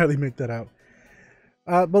 you can hardly make that out.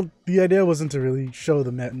 But the idea wasn't to really show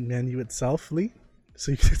the menu itself, Lee,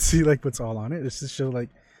 so you could see like what's all on it. It's to show like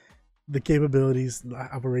the capabilities that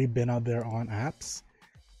have already been out there on apps.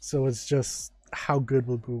 So it's just how good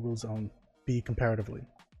will Google's own be comparatively.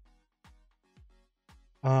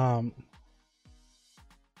 But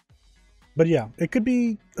yeah, it could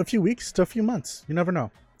be a few weeks to a few months. You never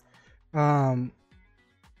know. The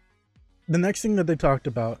next thing that they talked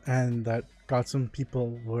about and that got some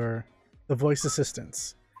people were the voice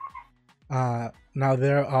assistants. Now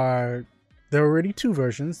there are already two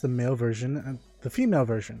versions, the male version and the female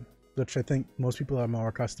version, which I think most people are more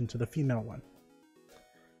accustomed to the female one.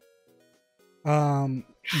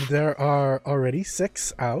 There are already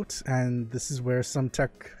 6 out, and this is where some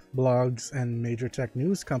tech blogs and major tech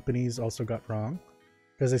news companies also got wrong,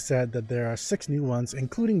 because they said that there are 6 new ones,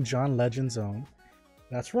 including John Legend's own.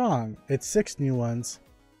 That's wrong. It's 6 new ones,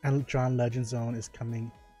 and John Legend's own is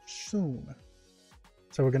coming soon.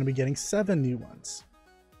 So we're going to be getting 7 new ones.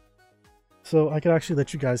 So I could actually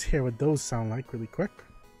let you guys hear what those sound like really quick.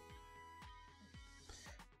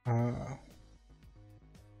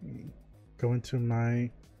 Go into my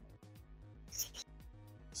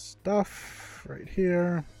stuff right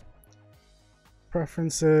here.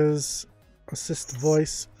 Preferences, assist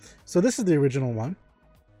voice. So this is the original one.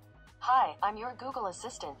 Hi, I'm your Google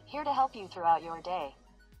Assistant, here to help you throughout your day.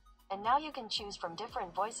 And now you can choose from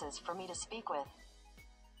different voices for me to speak with.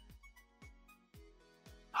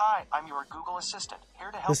 Hi, I'm your Google Assistant, here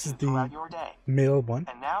to help you throughout your day. Male one.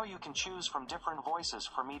 And now you can choose from different voices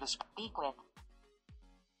for me to speak with.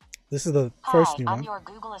 This is the first new one. Hi, I'm your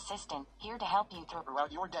Google Assistant, here to help you throughout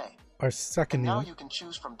your day. Our second new one. And now you can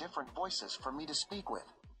choose from different voices for me to speak with.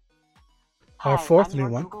 Our fourth new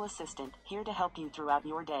one. I'm your Google Assistant, here to help you throughout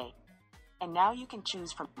your day. And now you can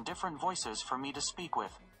choose from different voices for me to speak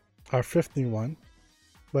with. Our 5th new one.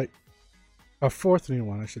 Wait. Our 4th new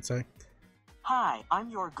one, I should say. Hi, I'm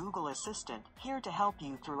your Google Assistant, here to help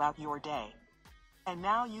you throughout your day. And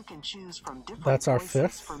now you can choose from different That's our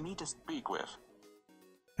voices 5th. For me to speak with.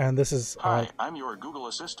 And this is Hi, I'm your Google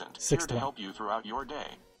Assistant, here to one. help you throughout your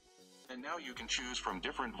day. And now you can choose from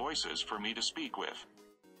different voices for me to speak with.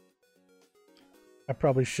 I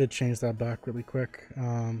probably should change that back really quick.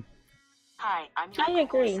 Hi, I'm your I Google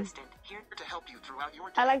agree. Assistant, here to help you throughout your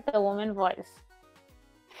day. I like the woman voice.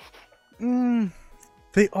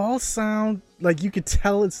 They all sound like you could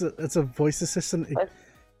tell it's a voice assistant.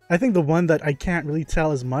 I think the one that I can't really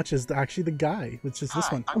tell as much is actually the guy, which is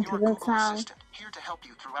this one. I'm your Google Assistant, here to help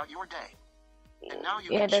you throughout your day. And now you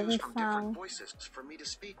can choose from different voices for me to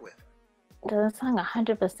speak with. Doesn't sound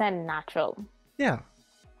 100% natural. Yeah.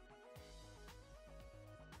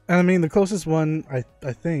 And I mean, the closest one,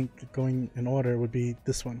 I think, going in order, would be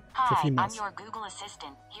this one for Hi, females. I'm your Google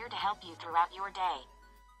Assistant, here to help you throughout your day.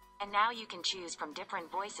 And now you can choose from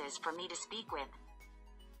different voices for me to speak with.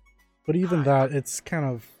 But even that, it's kind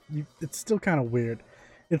of, it's still kind of weird.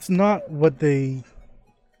 It's not what they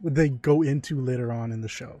go into later on in the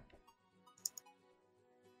show.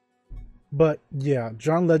 But yeah,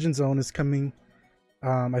 John Legend's own is coming.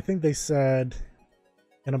 I think they said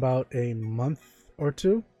in about a month or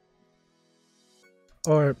 2.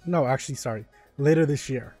 Or no, actually, sorry, later this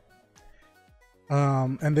year.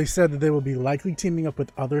 And they said that they will be likely teaming up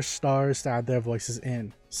with other stars to add their voices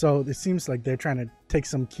in. So it seems like they're trying to take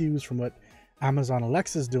some cues from what Amazon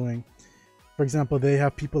Alexa's doing. For example, they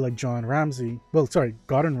have people like Gordon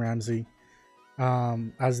Ramsay,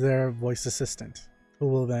 as their voice assistant, who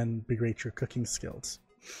will then berate your cooking skills.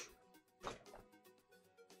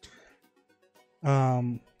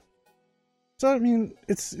 So I mean,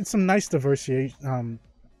 it's some nice diversity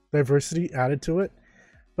added to it,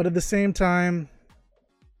 but at the same time,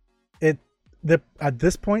 at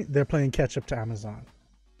this point they're playing catch up to Amazon,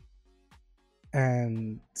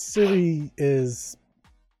 and Siri is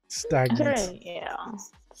stagnant.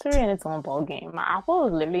 Siri in its own ball game. Apple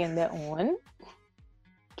is literally in their own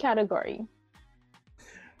category.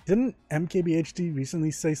 Didn't MKBHD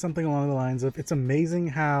recently say something along the lines of, "It's amazing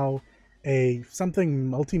how a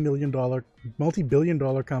multi-billion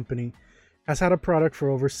dollar company has had a product for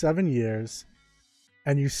over 7 years,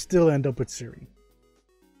 and you still end up with Siri."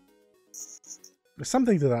 There's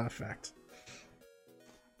something to that effect.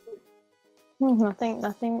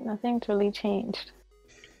 Nothing truly changed.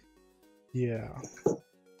 Yeah.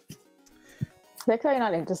 They're clearly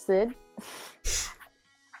not interested.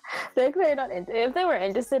 They're clearly not. If they were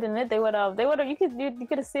interested in it, they would have. You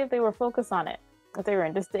could have seen if they were focused on it. If they were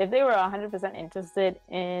interested, if they were 100% interested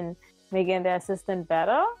in making their assistant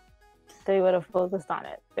better, they would have focused on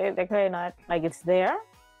it. They're clearly not. Like, it's there.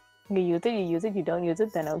 You use it. You use it. You don't use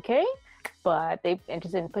it, then okay. But they're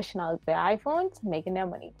interested in pushing out their iPhones, making their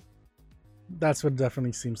money. That's what it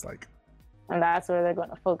definitely seems like. And that's where they're going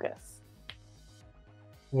to focus.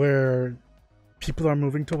 Where people are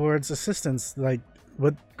moving towards assistants. Like,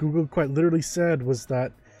 what Google quite literally said was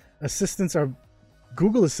that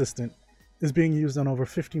Google Assistant is being used on over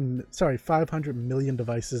 500 million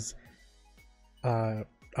devices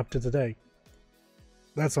up to today.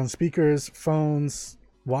 That's on speakers, phones,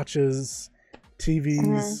 watches,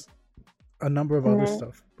 TVs, a number of other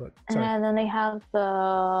stuff. But and then they have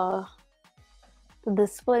the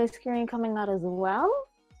display screen coming out as well.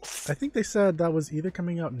 I think they said that was either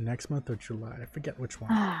coming out next month or July. I forget which one.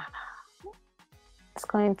 It's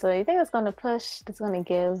going to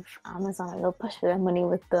give Amazon a little push for their money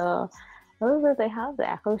with the, what was it they have? The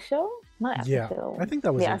Echo Show? Not Echo Show. I think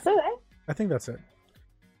that was it. So right? I think that's it.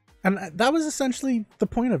 And that was essentially the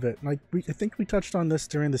point of it. Like, I think we touched on this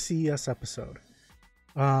during the CES episode.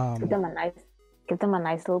 Give them a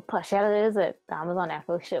nice little push. Yeah, that is it. The Amazon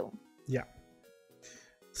Echo Show. Yeah.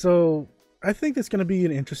 So I think it's going to be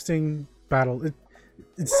an interesting battle.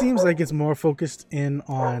 It seems like it's more focused in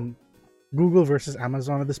on Google versus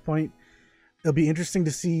Amazon at this point. It'll be interesting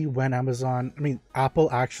to see when Apple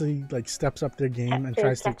actually like steps up their game and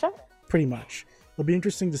tries to pretty much. It'll be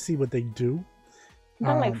interesting to see what they do. It's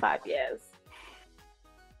been like 5 years.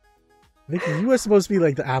 I think you are supposed to be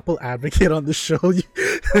like the Apple advocate on the show.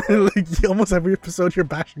 Like almost every episode you're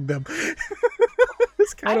bashing them.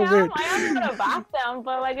 It's kind of weird. I am gonna back them,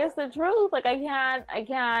 but like it's the truth. Like I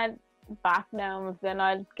can't back them if they're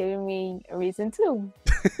not giving me a reason to.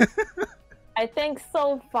 I think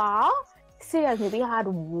so far, CES maybe had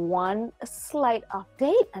one slight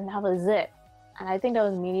update, and that was it. And I think that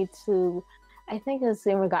was mainly I think it's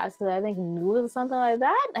in regards to news or something like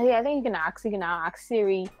that. I think you can now ask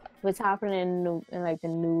Siri what's happening in like the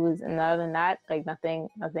news, and other than that, like nothing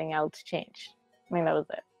else changed. I mean, that was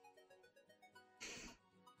it.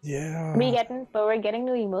 Yeah. We're getting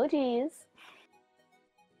new emojis.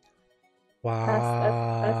 Wow.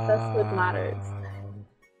 That's what matters.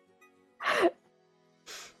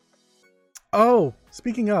 Oh,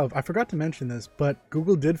 speaking of, I forgot to mention this, but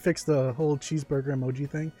Google did fix the whole cheeseburger emoji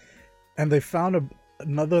thing, and they found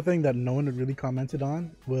another thing that no one had really commented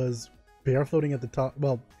on was bear floating at the top.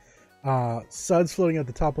 Well, suds floating at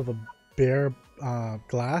the top of a bear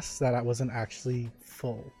glass that wasn't actually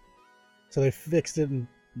full. So they fixed it and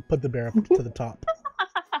put the bear up to the top.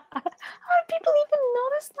 How did people even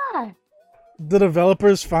notice that? The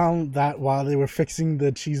developers found that while they were fixing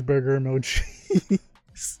the cheeseburger emoji.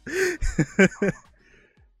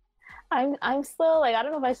 I'm still like, I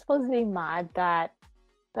don't know if I'm supposed to be mad that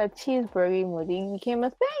cheeseburger emoji became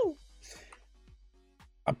a thing.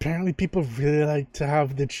 Apparently people really like to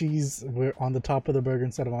have the cheese on the top of the burger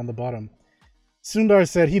instead of on the bottom. Sundar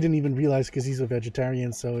said he didn't even realize because he's a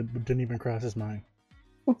vegetarian, so it didn't even cross his mind.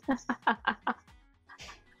 Which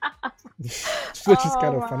is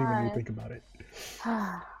kind of funny when you think about it.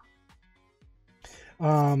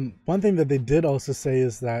 One thing that they did also say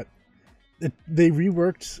is that they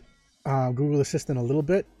reworked Google Assistant a little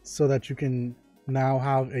bit so that you can now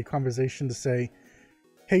have a conversation to say,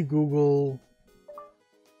 "Hey Google,"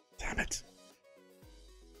 damn it,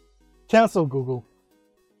 cancel Google.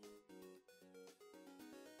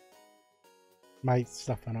 My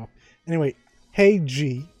stuff went off. Anyway, "Hey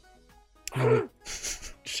G,"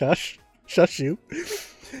 shush you.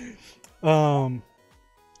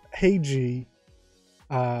 "Hey G,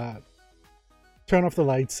 turn off the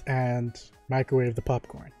lights and microwave the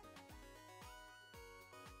popcorn."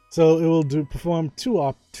 So it will perform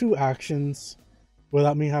two actions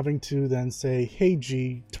without me having to then say "Hey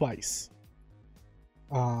G" twice.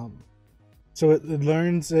 So it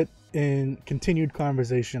learns it in continued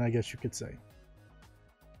conversation, I guess you could say.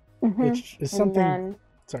 Mm-hmm. Which is something.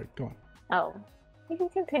 Sorry, go on. Oh, you can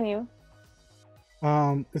continue.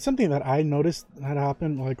 It's something that I noticed had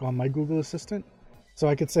happened like on my Google Assistant. So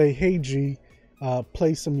I could say, "Hey G,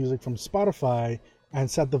 play some music from Spotify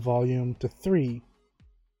and set the volume to 3."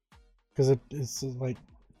 Because it's like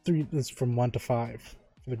 3 is from 1 to 5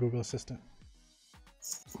 for the Google Assistant.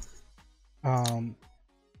 And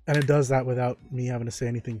it does that without me having to say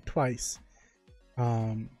anything twice.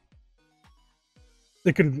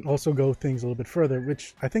 It could also go things a little bit further,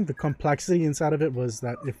 which I think the complexity inside of it was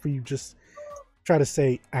that if we just try to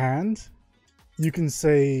say you can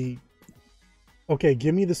say, "Okay,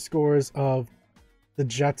 give me the scores of the the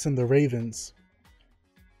Jets and the Ravens,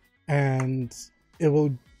 and it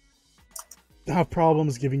will have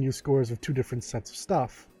problems giving you scores of two different sets of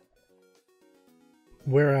stuff.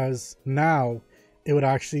 Whereas now, it would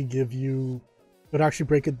actually give you, it would actually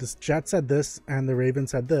break it. This Jets had this, and the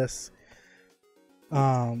Ravens had this.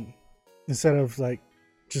 Instead of like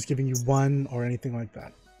just giving you one or anything like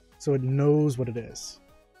that, so it knows what it is.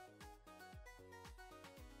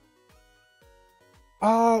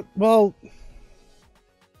 Well,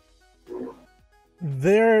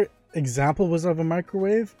 their example was of a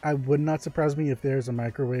microwave. I would not surprise me if there's a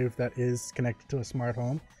microwave that is connected to a smart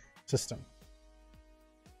home system,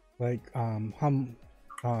 like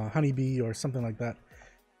Honeybee or something like that.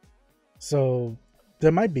 So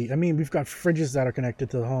there might be. I mean, we've got fridges that are connected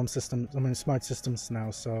to the home system. I mean, smart systems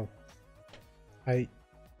now. So I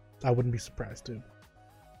wouldn't be surprised too.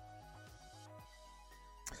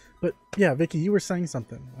 But yeah, Vicky, you were saying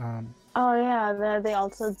something. Oh yeah, they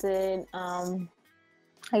also did.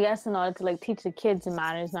 I guess in order to like teach the kids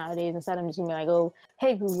manners nowadays, instead of just being like, "Oh,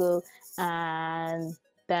 hey Google," and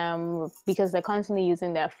them, because they're constantly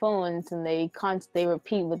using their phones and they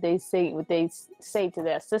repeat what they say to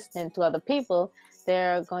their assistant to other people.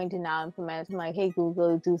 They're going to now implement like, "Hey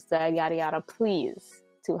Google, do that, yada yada, please,"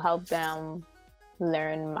 to help them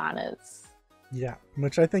learn manners. Yeah,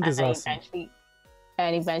 which I think is awesome.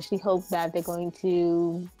 Eventually hope that they're going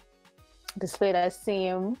to display the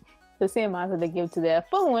same answer they give to their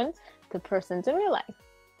phone to persons in real life.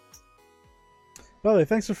 By the way,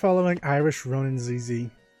 thanks for following Irish Ronin ZZ.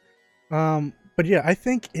 But yeah, I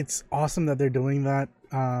think it's awesome that they're doing that.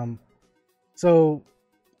 So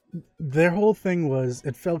their whole thing was,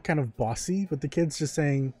 it felt kind of bossy with the kids just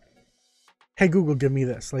saying, "Hey Google, give me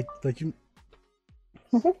this." Like you.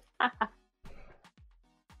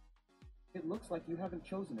 It looks like you haven't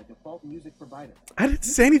chosen a default music provider. I didn't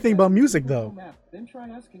say anything about music though. Then try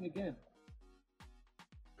asking again.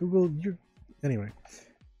 Google, anyway.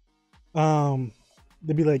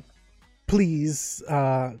 They'd be like, "Please,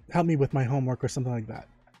 help me with my homework," or something like that.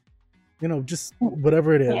 You know, just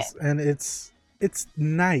whatever it is, and it's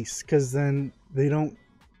nice because then they don't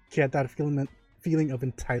get that feeling of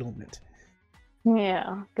entitlement.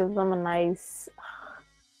 Yeah, gives them a nice.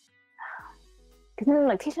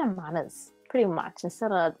 Like teaching them manners, pretty much,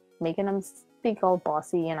 instead of making them speak all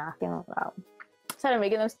bossy and acting loud. Instead of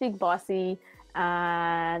making them speak bossy,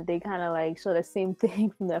 and they kind of like show the same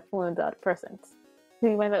thing from their phone to other persons. So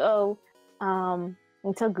you might be like, "Oh,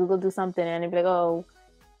 until Google do something," and they'd be like, "Oh,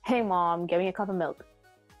 hey mom, get me a cup of milk."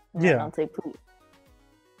 And yeah. I'll say please.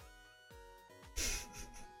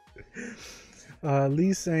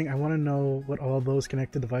 Lee's saying, "I want to know what all those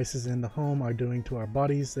connected devices in the home are doing to our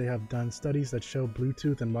bodies. They have done studies that show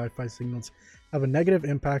Bluetooth and Wi-Fi signals have a negative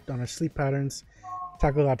impact on our sleep patterns.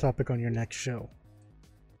 Tackle that topic on your next show."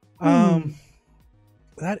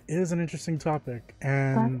 That is an interesting topic,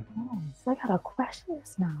 and I got a question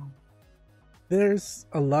now. There's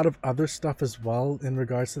a lot of other stuff as well in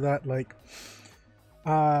regards to that, like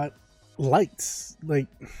lights, like.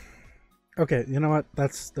 Okay, you know what?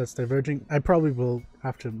 That's diverging. I probably will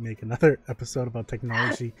have to make another episode about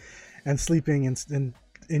technology and sleeping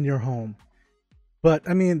in your home. But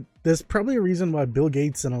I mean, there's probably a reason why Bill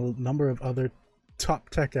Gates and a number of other top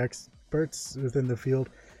tech experts within the field,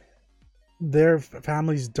 their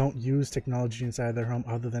families don't use technology inside their home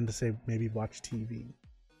other than to say maybe watch TV,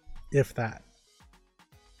 if that.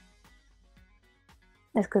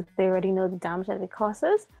 It's because they already know the damage that it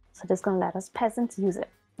causes, so they're just gonna let us peasants use it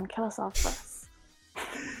and kill us off first.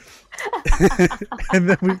 and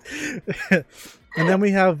then we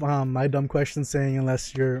have my dumb question saying,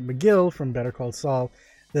 unless you're McGill from Better Call Saul,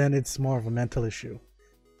 then it's more of a mental issue.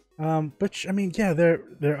 But I mean, yeah,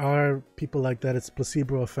 there are people like that. It's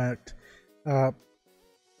placebo effect. That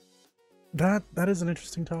is an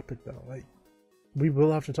interesting topic, though. Like, we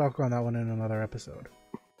will have to talk on that one in another episode.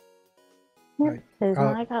 Yeah,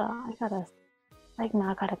 I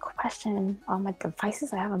got a question on my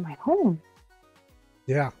devices I have in my home.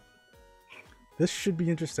 Yeah, this should be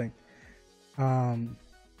interesting. Yeah,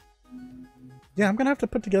 I'm gonna have to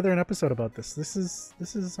put together an episode about this. This is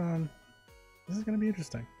gonna be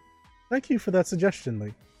interesting. Thank you for that suggestion,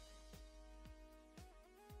 Lee.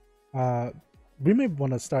 We may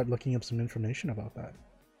want to start looking up some information about that.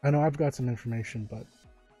 I know I've got some information, but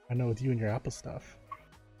I know with you and your Apple stuff.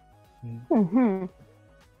 Mm-hmm.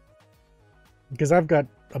 Because I've got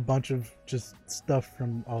a bunch of just stuff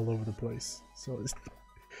from all over the place. So it's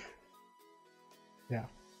yeah.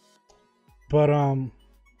 But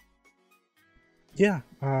yeah,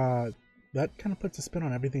 that kind of puts a spin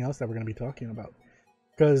on everything else that we're going to be talking about.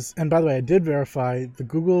 Because, and by the way, I did verify the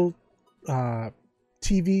Google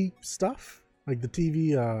TV stuff, like the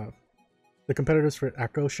TV, the competitors for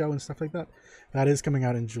Echo Show and stuff like that. That is coming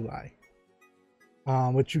out in July.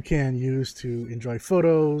 Which you can use to enjoy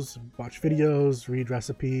photos, watch videos, read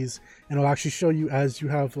recipes, and it'll actually show you as you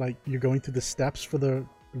have, like, you're going through the steps for the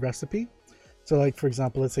recipe. So, like, for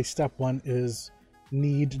example, let's say step 1 is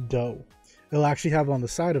knead dough. It'll actually have on the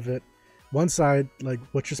side of it, one side, like,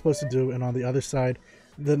 what you're supposed to do, and on the other side,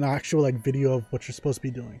 the actual, like, video of what you're supposed to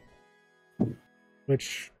be doing.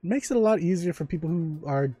 Which makes it a lot easier for people who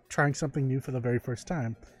are trying something new for the very first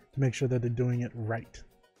time to make sure that they're doing it right.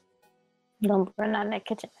 Don't burn out in the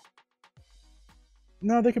kitchen.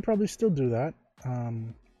 No, they could probably still do that.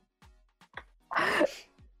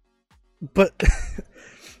 But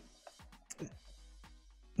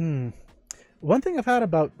one thing I've had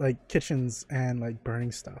about, like, kitchens and, like,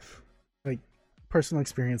 burning stuff, like, personal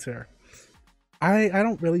experience here. I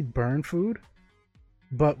don't really burn food,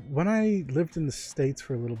 but when I lived in the States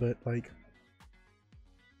for a little bit, like,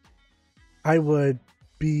 I would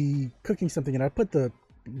be cooking something and I put the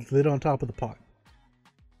lid on top of the pot.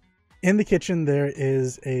 In the kitchen there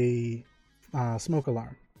is a smoke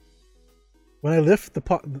alarm. When I lift the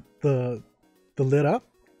pot, the lid up,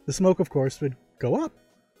 the smoke, of course, would go up.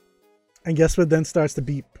 And guess what then starts to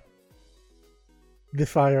beep? The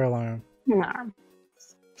fire alarm. No.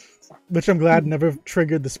 Which I'm glad never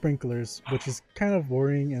triggered the sprinklers, which is kind of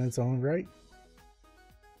worrying in its own right.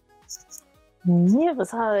 Yeah, but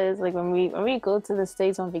how it is, like, when we go to the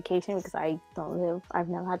States on vacation, because I've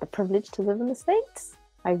never had the privilege to live in the States.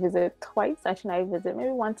 I visit twice. Actually, I visit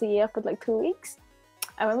maybe once a year for like 2 weeks.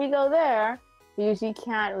 And when we go there, we usually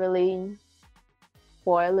can't really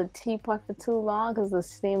boil a teapot for too long because the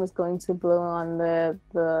steam is going to blow on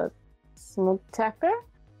the smoke detector,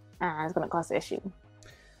 and it's going to cause an issue.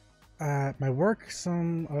 At my work,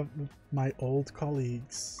 some of my old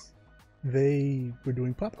colleagues, they were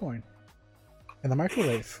doing popcorn in the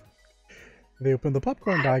microwave. They opened the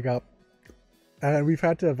popcorn bag up, and we've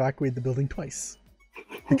had to evacuate the building twice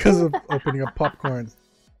because of opening up popcorn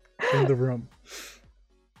in the room.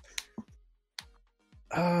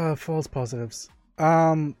 False positives.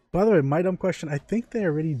 By the way, my dumb question, I think they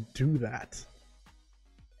already do that.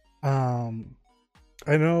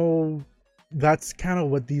 I know that's kind of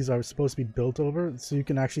what these are supposed to be built over, so you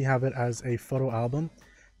can actually have it as a photo album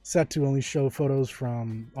set to only show photos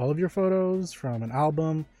from all of your photos, from an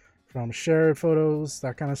album, from shared photos,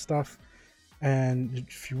 that kind of stuff. And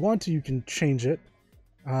if you want to, you can change it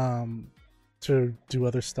to do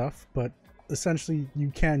other stuff, but essentially you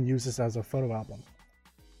can use this as a photo album.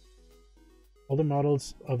 Older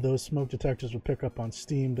models of those smoke detectors will pick up on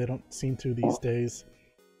Steam. They don't seem to these days.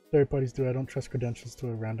 Third parties do. I don't trust credentials to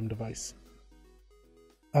a random device.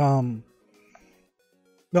 No,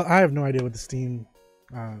 I have no idea what the Steam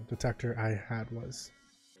detector I had was.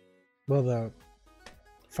 Well, the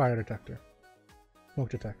fire detector, smoke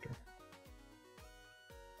detector.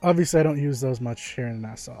 Obviously, I don't use those much here in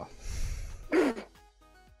Nassau. Do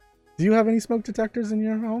you have any smoke detectors in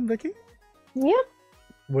your home, Vicky? Yep.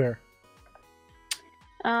 Where?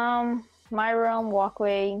 My room,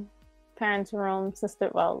 walkway, parents' room,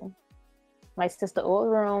 my sister's old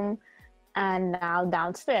room, and now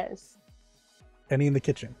downstairs. Any in the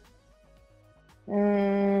kitchen?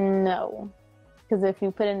 No, because if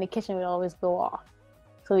you put it in the kitchen, it would always go off.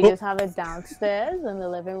 So we just have it downstairs in the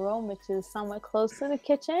living room, which is somewhat close to the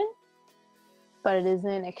kitchen, but it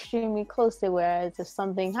isn't extremely close to where if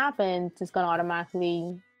something happens, it's going to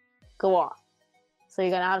automatically go off. So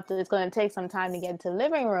it's going to take some time to get to the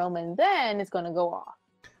living room, and then it's going to go off.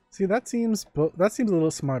 See, that seems a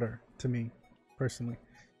little smarter to me, personally.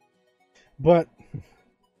 But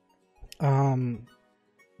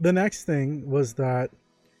the next thing was that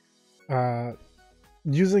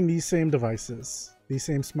using these same devices, these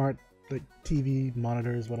same smart, like, TV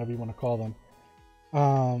monitors, whatever you want to call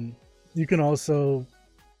them, you can also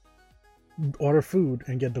order food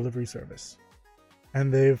and get delivery service.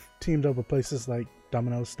 And they've teamed up with places like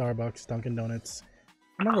Domino's, Starbucks, Dunkin' Donuts,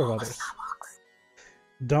 a number of others.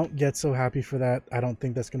 Don't get so happy for that. I don't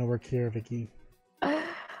think that's going to work here, Vicky.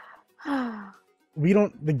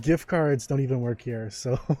 The gift cards don't even work here,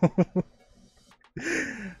 so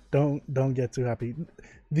don't get too happy.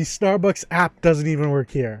 The Starbucks app doesn't even work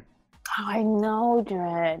here. Oh, I know,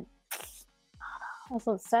 Dread. That's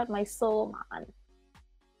what set my soul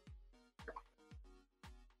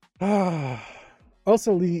on.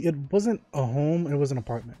 Also, Lee, it wasn't a home, it was an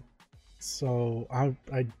apartment. So I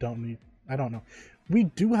don't know. We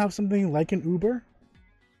do have something like an Uber.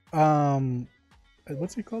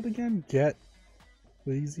 What's it called again? Get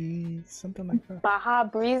Breezy, something like that. Baja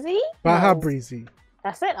Breezy? Baja Breezy.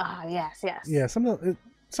 That's it. Ah, yes. Yeah, something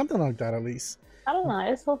like that at least. I don't know. I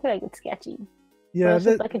just don't feel like it's sketchy. Yeah,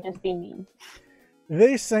 But that could just be me.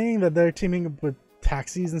 They're saying that they're teaming up with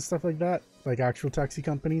taxis and stuff like that, like actual taxi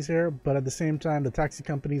companies here. But at the same time, the taxi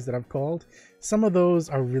companies that I've called, some of those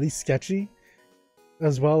are really sketchy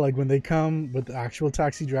as well. Like when they come with the actual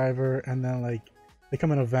taxi driver, and then like they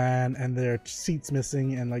come in a van and their seat's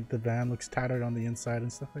missing, and like the van looks tattered on the inside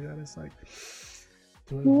and stuff like that. It's like,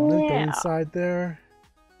 do I want to go inside there?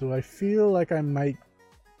 Do I feel like I might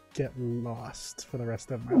get lost for the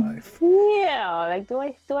rest of my life? Yeah, like do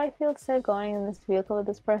I feel safe going in this vehicle with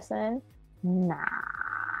this person? Nah.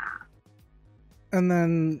 And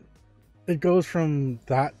then it goes from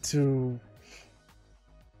that to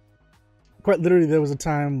quite literally there was a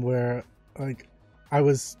time where like I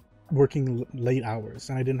was working late hours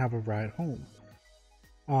and I didn't have a ride home.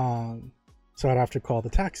 So I'd have to call the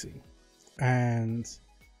taxi, and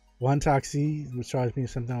one taxi would charge me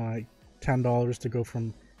something like $10 to go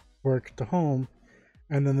from work to home,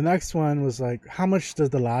 and then the next one was like, how much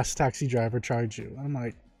does the last taxi driver charge you? I'm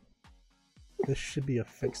like, this should be a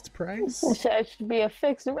fixed price. It should be a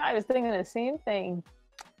fixed price. I was thinking the same thing.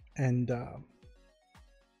 And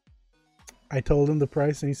I told him the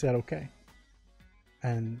price and he said okay,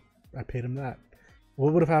 and I paid him that.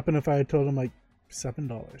 What would have happened if I had told him like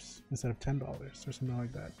 $7 instead of $10 or something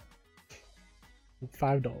like that?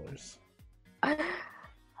 $5.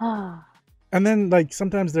 And then like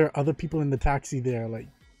sometimes there are other people in the taxi there, like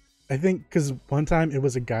I think because one time it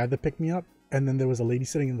was a guy that picked me up, and then there was a lady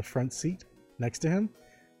sitting in the front seat next to him.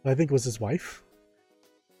 I think it was his wife,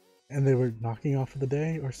 and they were knocking off for the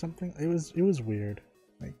day or something. It was weird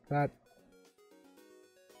like that.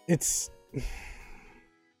 It's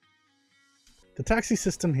the taxi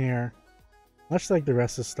system here, much like the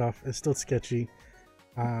rest of the stuff, is still sketchy.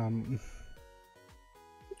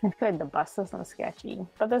 I feel like the bus system's sketchy,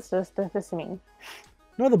 but that's just me.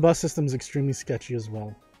 No, the bus system is extremely sketchy as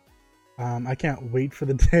well. I can't wait for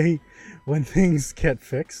the day when things get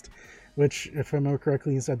fixed, which, if I remember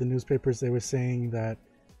correctly, inside the newspapers, they were saying that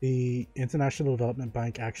the International Development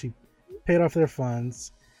Bank actually paid off their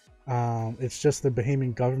funds. It's just the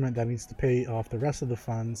Bahamian government that needs to pay off the rest of the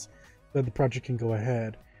funds so that the project can go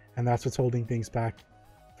ahead. And that's what's holding things back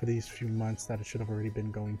for these few months that it should have already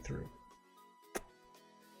been going through.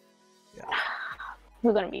 Yeah.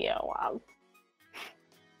 It's gonna be a while.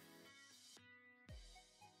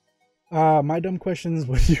 My dumb question is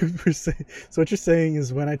what you were saying. So what you're saying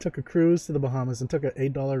is when I took a cruise to the Bahamas and took an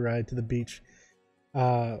 $8 ride to the beach,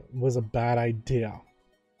 was a bad idea.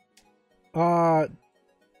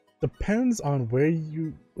 Depends on where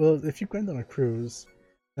you. Well, if you went on a cruise,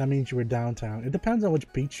 that means you were downtown. It depends on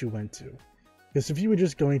which beach you went to. Because if you were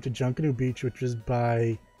just going to Junkanoo Beach, which is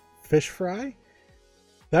by Fish Fry,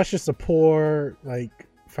 that's just a poor like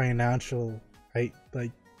financial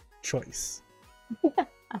choice.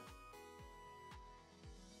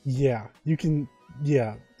 Yeah, you can.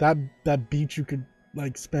 Yeah, that beach you could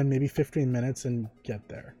like spend maybe 15 minutes and get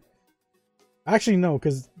there. Actually, no,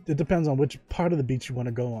 because it depends on which part of the beach you want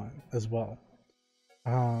to go on as well.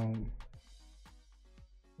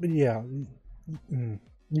 But yeah,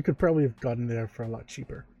 you could probably have gotten there for a lot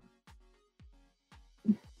cheaper.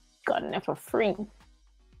 Gotten there for free.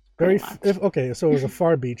 Okay, so it was a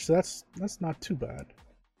far beach, so that's not too bad.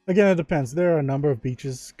 Again, it depends. There are a number of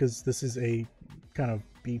beaches because this is a kind of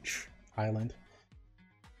beach island.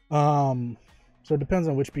 So it depends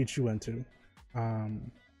on which beach you went to.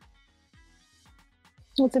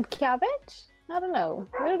 Was it Cabbage? I don't know.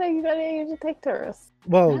 Where do they usually take tourists?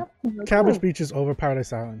 Well, Cabbage Beach is over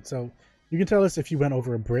Paradise Island, so you can tell us if you went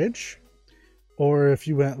over a bridge, or if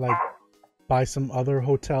you went like by some other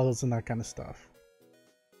hotels and that kind of stuff.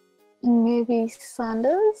 Maybe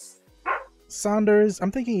Saunders? Saunders.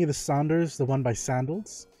 I'm thinking either Saunders, the one by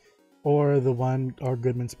Sandals, or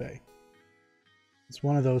Goodman's Bay. It's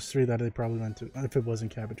one of those three that they probably went to, if it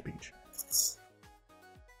wasn't Cabbage Beach.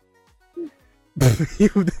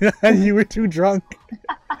 You were too drunk.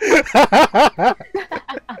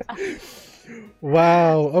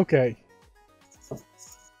 Wow. Okay,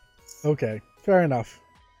 fair enough.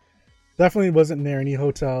 Definitely wasn't near any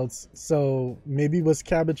hotels, so maybe it was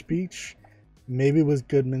Cabbage Beach, maybe it was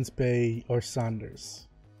Goodman's Bay or Saunders.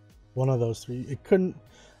 One of those three. It couldn't.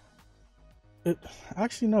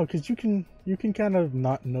 Actually no, because you can kind of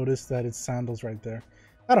not notice that it's Sandals right there.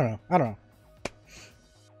 I don't know.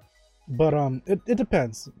 But it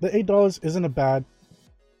depends. The $8 isn't a bad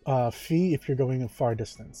fee if you're going a far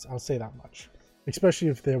distance. I'll say that much, especially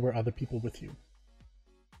if there were other people with you.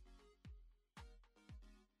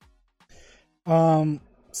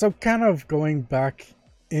 So kind of going back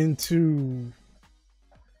into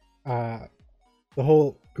the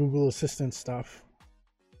whole Google Assistant stuff.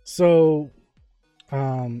 So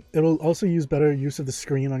it will also use better use of the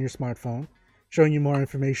screen on your smartphone, showing you more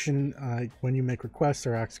information when you make requests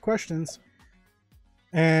or ask questions.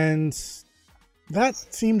 And that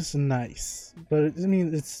seems nice, but I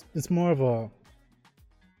mean, it's more of a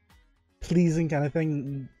pleasing kind of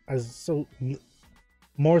thing,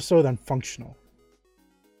 more so than functional.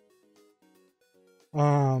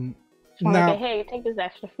 Now, like, hey, take this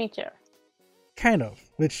extra feature. Kind of,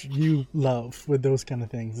 which you love with those kind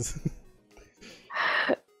of things.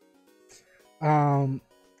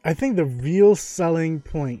 I think the real selling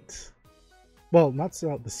point, well, not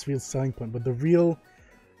the real selling point, but the real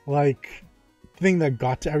thing that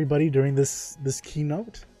got to everybody during this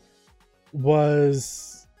keynote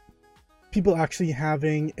was people actually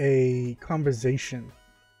having a conversation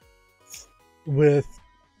with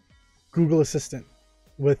Google Assistant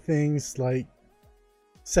with things like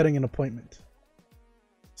setting an appointment.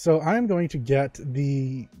 So I'm going to get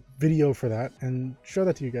the video for that and show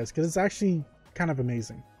that to you guys, because it's actually kind of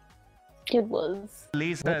amazing. It was.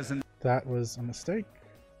 Lisa is in. That was a mistake.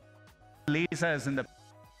 Lisa is in a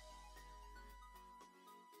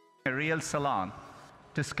real salon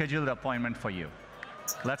to schedule the appointment for you.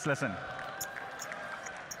 Let's listen.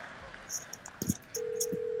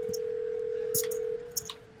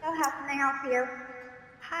 So how can I help you?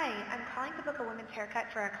 Hi, I'm calling to book a woman's haircut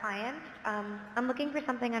for a client. I'm looking for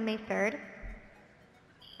something on May 3rd.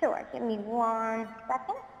 Sure, give me 1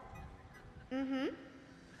 second.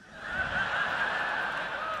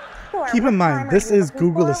 Sure, Keep in mind, this are you is looking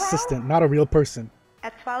Google for Assistant, not a real person.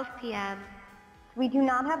 At 12 p.m. We do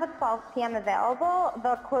not have a 12 p.m. available.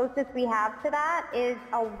 The closest we have to that is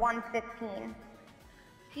a 1:15.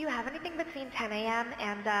 Do you have anything between 10 a.m.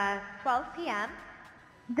 and 12 p.m.?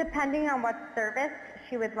 Depending on what service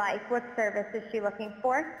she would like. What service is she looking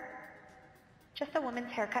for? Just a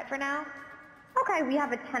woman's haircut for now. Okay, we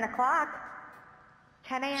have a 10 o'clock.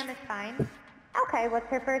 10 a.m. is fine. Okay, what's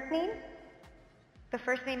her first name? The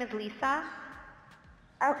first name is Lisa.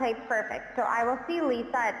 Okay, perfect. So I will see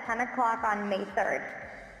Lisa at 10 o'clock on May 3rd.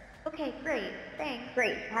 Okay, great. Thanks.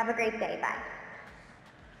 Great. Have a great day. Bye.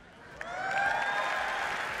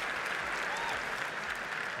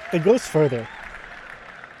 It goes further.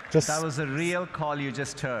 That was a real call you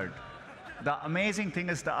just heard. The amazing thing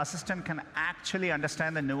is the assistant can actually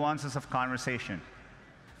understand the nuances of conversation.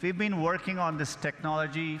 We've been working on this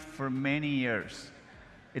technology for many years.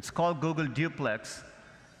 It's called Google Duplex.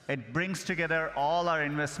 It brings together all our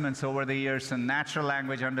investments over the years in natural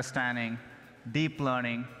language understanding, deep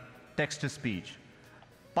learning, text-to-speech.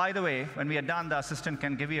 By the way, when we are done, the assistant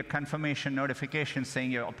can give you a confirmation notification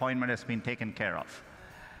saying your appointment has been taken care of.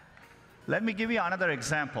 Let me give you another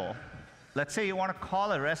example. Let's say you want to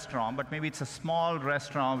call a restaurant, but maybe it's a small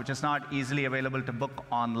restaurant which is not easily available to book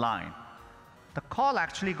online. The call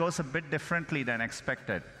actually goes a bit differently than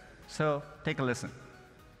expected. So take a listen.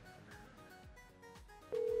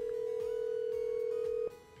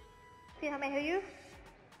 See how may I help you?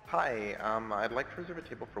 Hi, I'd like to reserve a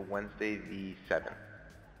table for Wednesday the 7th.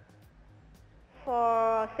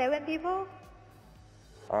 For 7 people?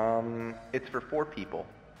 It's for 4 people.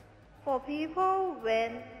 4 people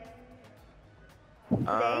when?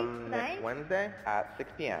 Today? Next Wednesday at 6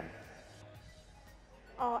 p.m.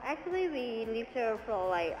 Oh, actually we leave here for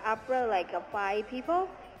like after like 5 people.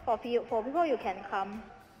 For 4 people you can come.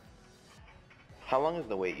 How long is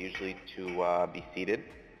the wait usually to be seated?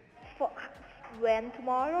 For when,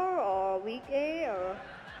 tomorrow or weekday or?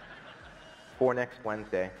 For next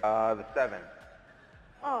Wednesday, the 7th.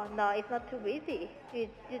 Oh no, it's not too busy. You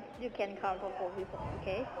can come for 4 people,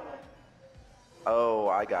 okay? Oh,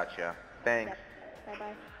 I gotcha. Thanks. Bye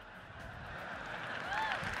bye.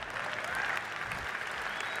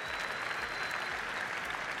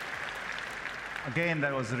 Again,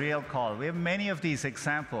 that was a real call. We have many of these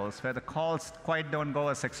examples where the calls quite don't go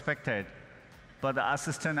as expected, but the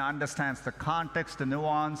assistant understands the context, the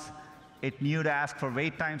nuance. It knew to ask for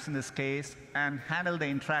wait times in this case and handle the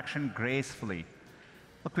interaction gracefully.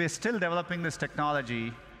 Look, we're still developing this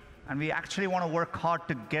technology, and we actually want to work hard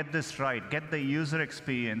to get this right, get the user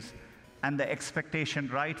experience and the expectation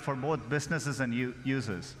right for both businesses and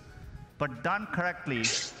users. But done correctly,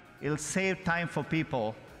 it'll save time for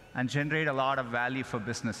people and generate a lot of value for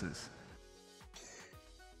businesses.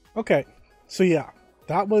 Okay, so yeah,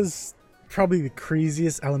 that was probably the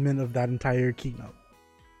craziest element of that entire keynote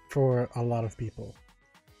for a lot of people.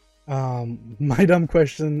 My dumb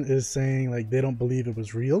question is saying like they don't believe it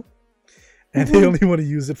was real and they only want to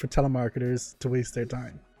use it for telemarketers to waste their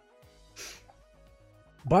time.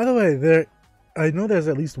 By the way, I know there's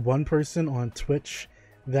at least one person on Twitch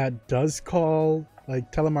that does call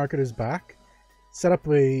like telemarketers back, set up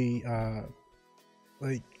a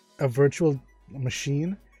like a virtual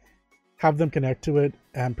machine, have them connect to it,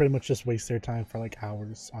 and pretty much just waste their time for like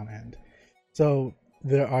hours on end. So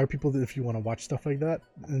there are people that, if you want to watch stuff like that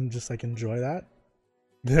and just like enjoy that,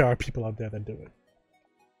 there are people out there that do it.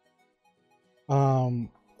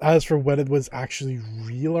 As for whether it was actually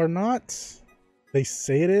real or not, they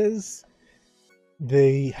say it is.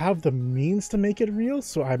 They have the means to make it real,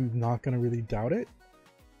 so I'm not going to really doubt it.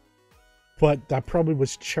 But that probably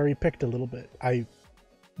was cherry-picked a little bit.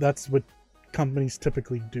 That's what companies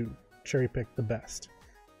typically do, cherry-pick the best.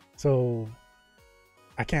 So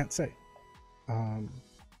I can't say.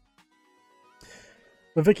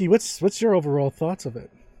 But Vicky, what's your overall thoughts of it?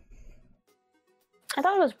 I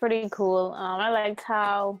thought it was pretty cool. I liked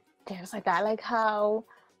how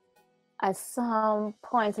at some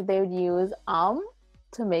points that they would use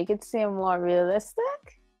to make it seem more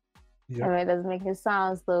realistic. Yep. I mean, it doesn't make it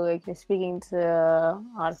sound as though like you're speaking to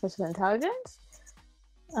artificial intelligence.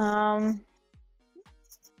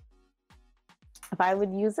 If I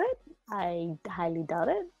would use it, I highly doubt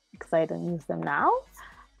it because I don't use them now.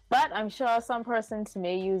 But I'm sure some persons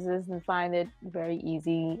may use this and find it very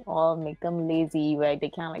easy or make them lazy where they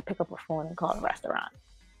can't like pick up a phone and call a restaurant.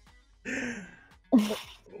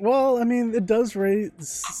 Well, I mean, it does raise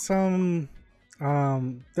some...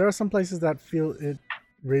 there are some places that feel it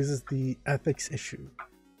raises the ethics issue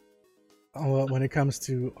when it comes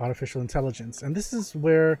to artificial intelligence. And this is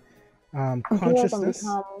where consciousness...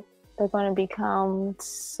 They're going to become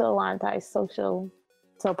so antisocial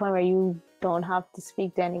to a point where you don't have to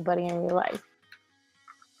speak to anybody in real life.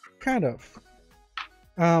 Kind of.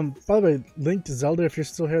 By the way, Link to Zelda, if you're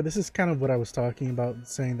still here, this is kind of what I was talking about,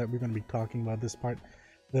 saying that we're going to be talking about this part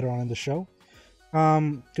later on in the show.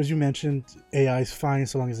 Because you mentioned AI is fine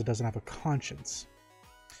so long as it doesn't have a conscience.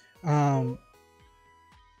 And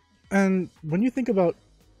when you think about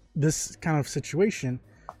this kind of situation,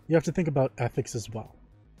 you have to think about ethics as well.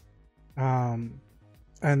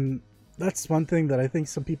 And that's one thing that I think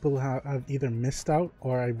some people have either missed out,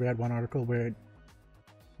 or I read one article where it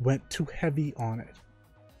went too heavy on it.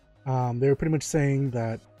 They were pretty much saying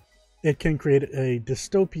that it can create a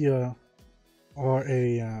dystopia or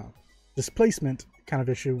a displacement kind of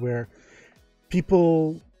issue where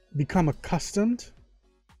people become accustomed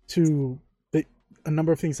to a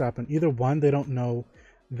number of things happen. Either one, they don't know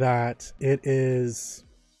that it is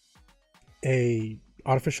a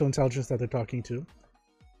artificial intelligence that they're talking to.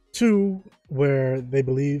 Two, where they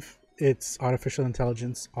believe it's artificial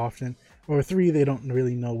intelligence often. Or three, they don't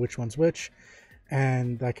really know which one's which,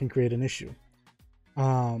 and that can create an issue.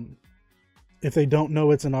 If they don't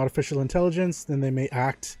know it's an artificial intelligence, then they may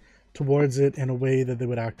act towards it in a way that they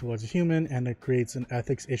would act towards a human, and it creates an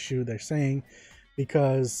ethics issue, they're saying,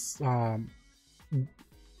 because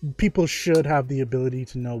people should have the ability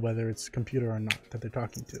to know whether it's a computer or not that they're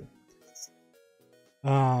talking to.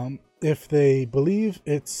 If they believe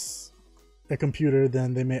it's a computer,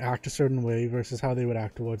 then they may act a certain way versus how they would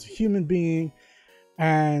act towards a human being.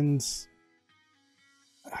 And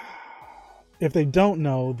if they don't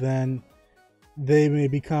know, then they may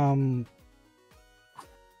become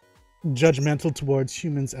judgmental towards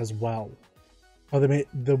humans as well. Or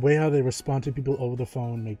the way how they respond to people over the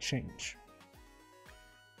phone may change.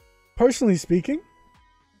 Personally speaking,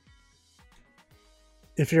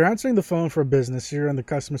 if you're answering the phone for a business, you're in the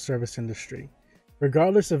customer service industry.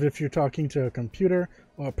 Regardless of if you're talking to a computer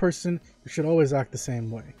or a person, you should always act the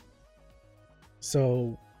same way.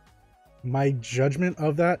 So, my judgment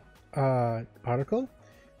of that article,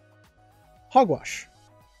 hogwash.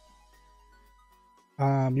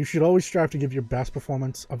 You should always strive to give your best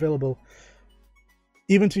performance available,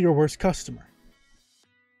 even to your worst customer.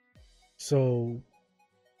 So,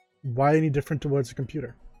 why any different towards a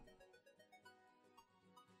computer?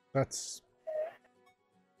 That's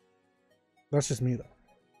just me, though.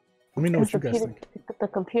 Let me know what you guys think. The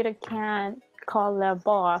computer can't call their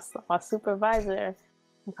boss or supervisor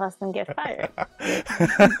and cause them get fired.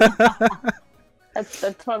 That's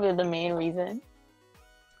probably the main reason.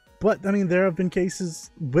 But, I mean, there have been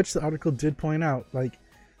cases, which the article did point out, like,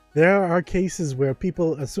 there are cases where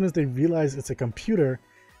people, as soon as they realize it's a computer,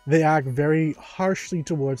 they act very harshly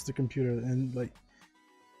towards the computer and, like,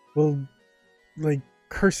 will, like,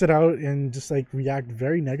 curse it out and just, like, react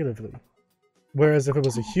very negatively. Whereas if it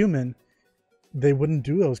was a human, they wouldn't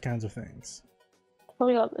do those kinds of things.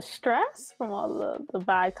 Probably all the stress from all the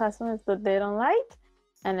bad customers that they don't like.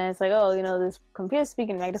 And then it's like, oh, you know, this computer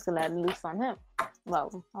speaking, I just gonna let it loose on him.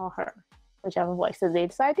 Well, or her. Whichever voice that they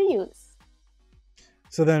decide to use.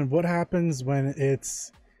 So then what happens when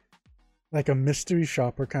it's like a mystery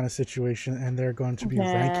shopper kind of situation, and they're going to be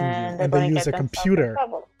ranking you, they're and gonna they use get a themselves in computer.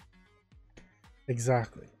 trouble.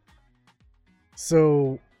 Exactly.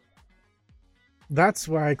 So that's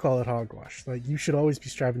why I call it hogwash. Like, you should always be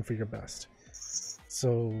striving for your best.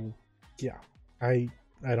 So yeah, I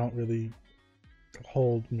don't really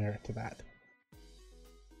hold merit to that.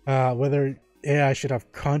 Whether AI should have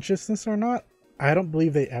consciousness or not, I don't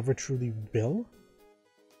believe they ever truly will.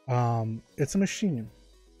 It's a machine.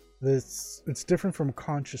 It's different from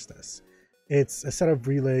consciousness. It's a set of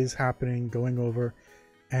relays happening, going over,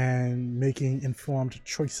 and making informed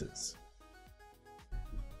choices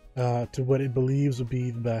to what it believes would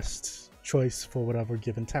be the best choice for whatever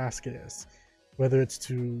given task it is. Whether it's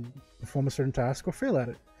to perform a certain task or fail at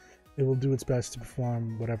it, it will do its best to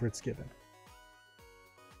perform whatever it's given.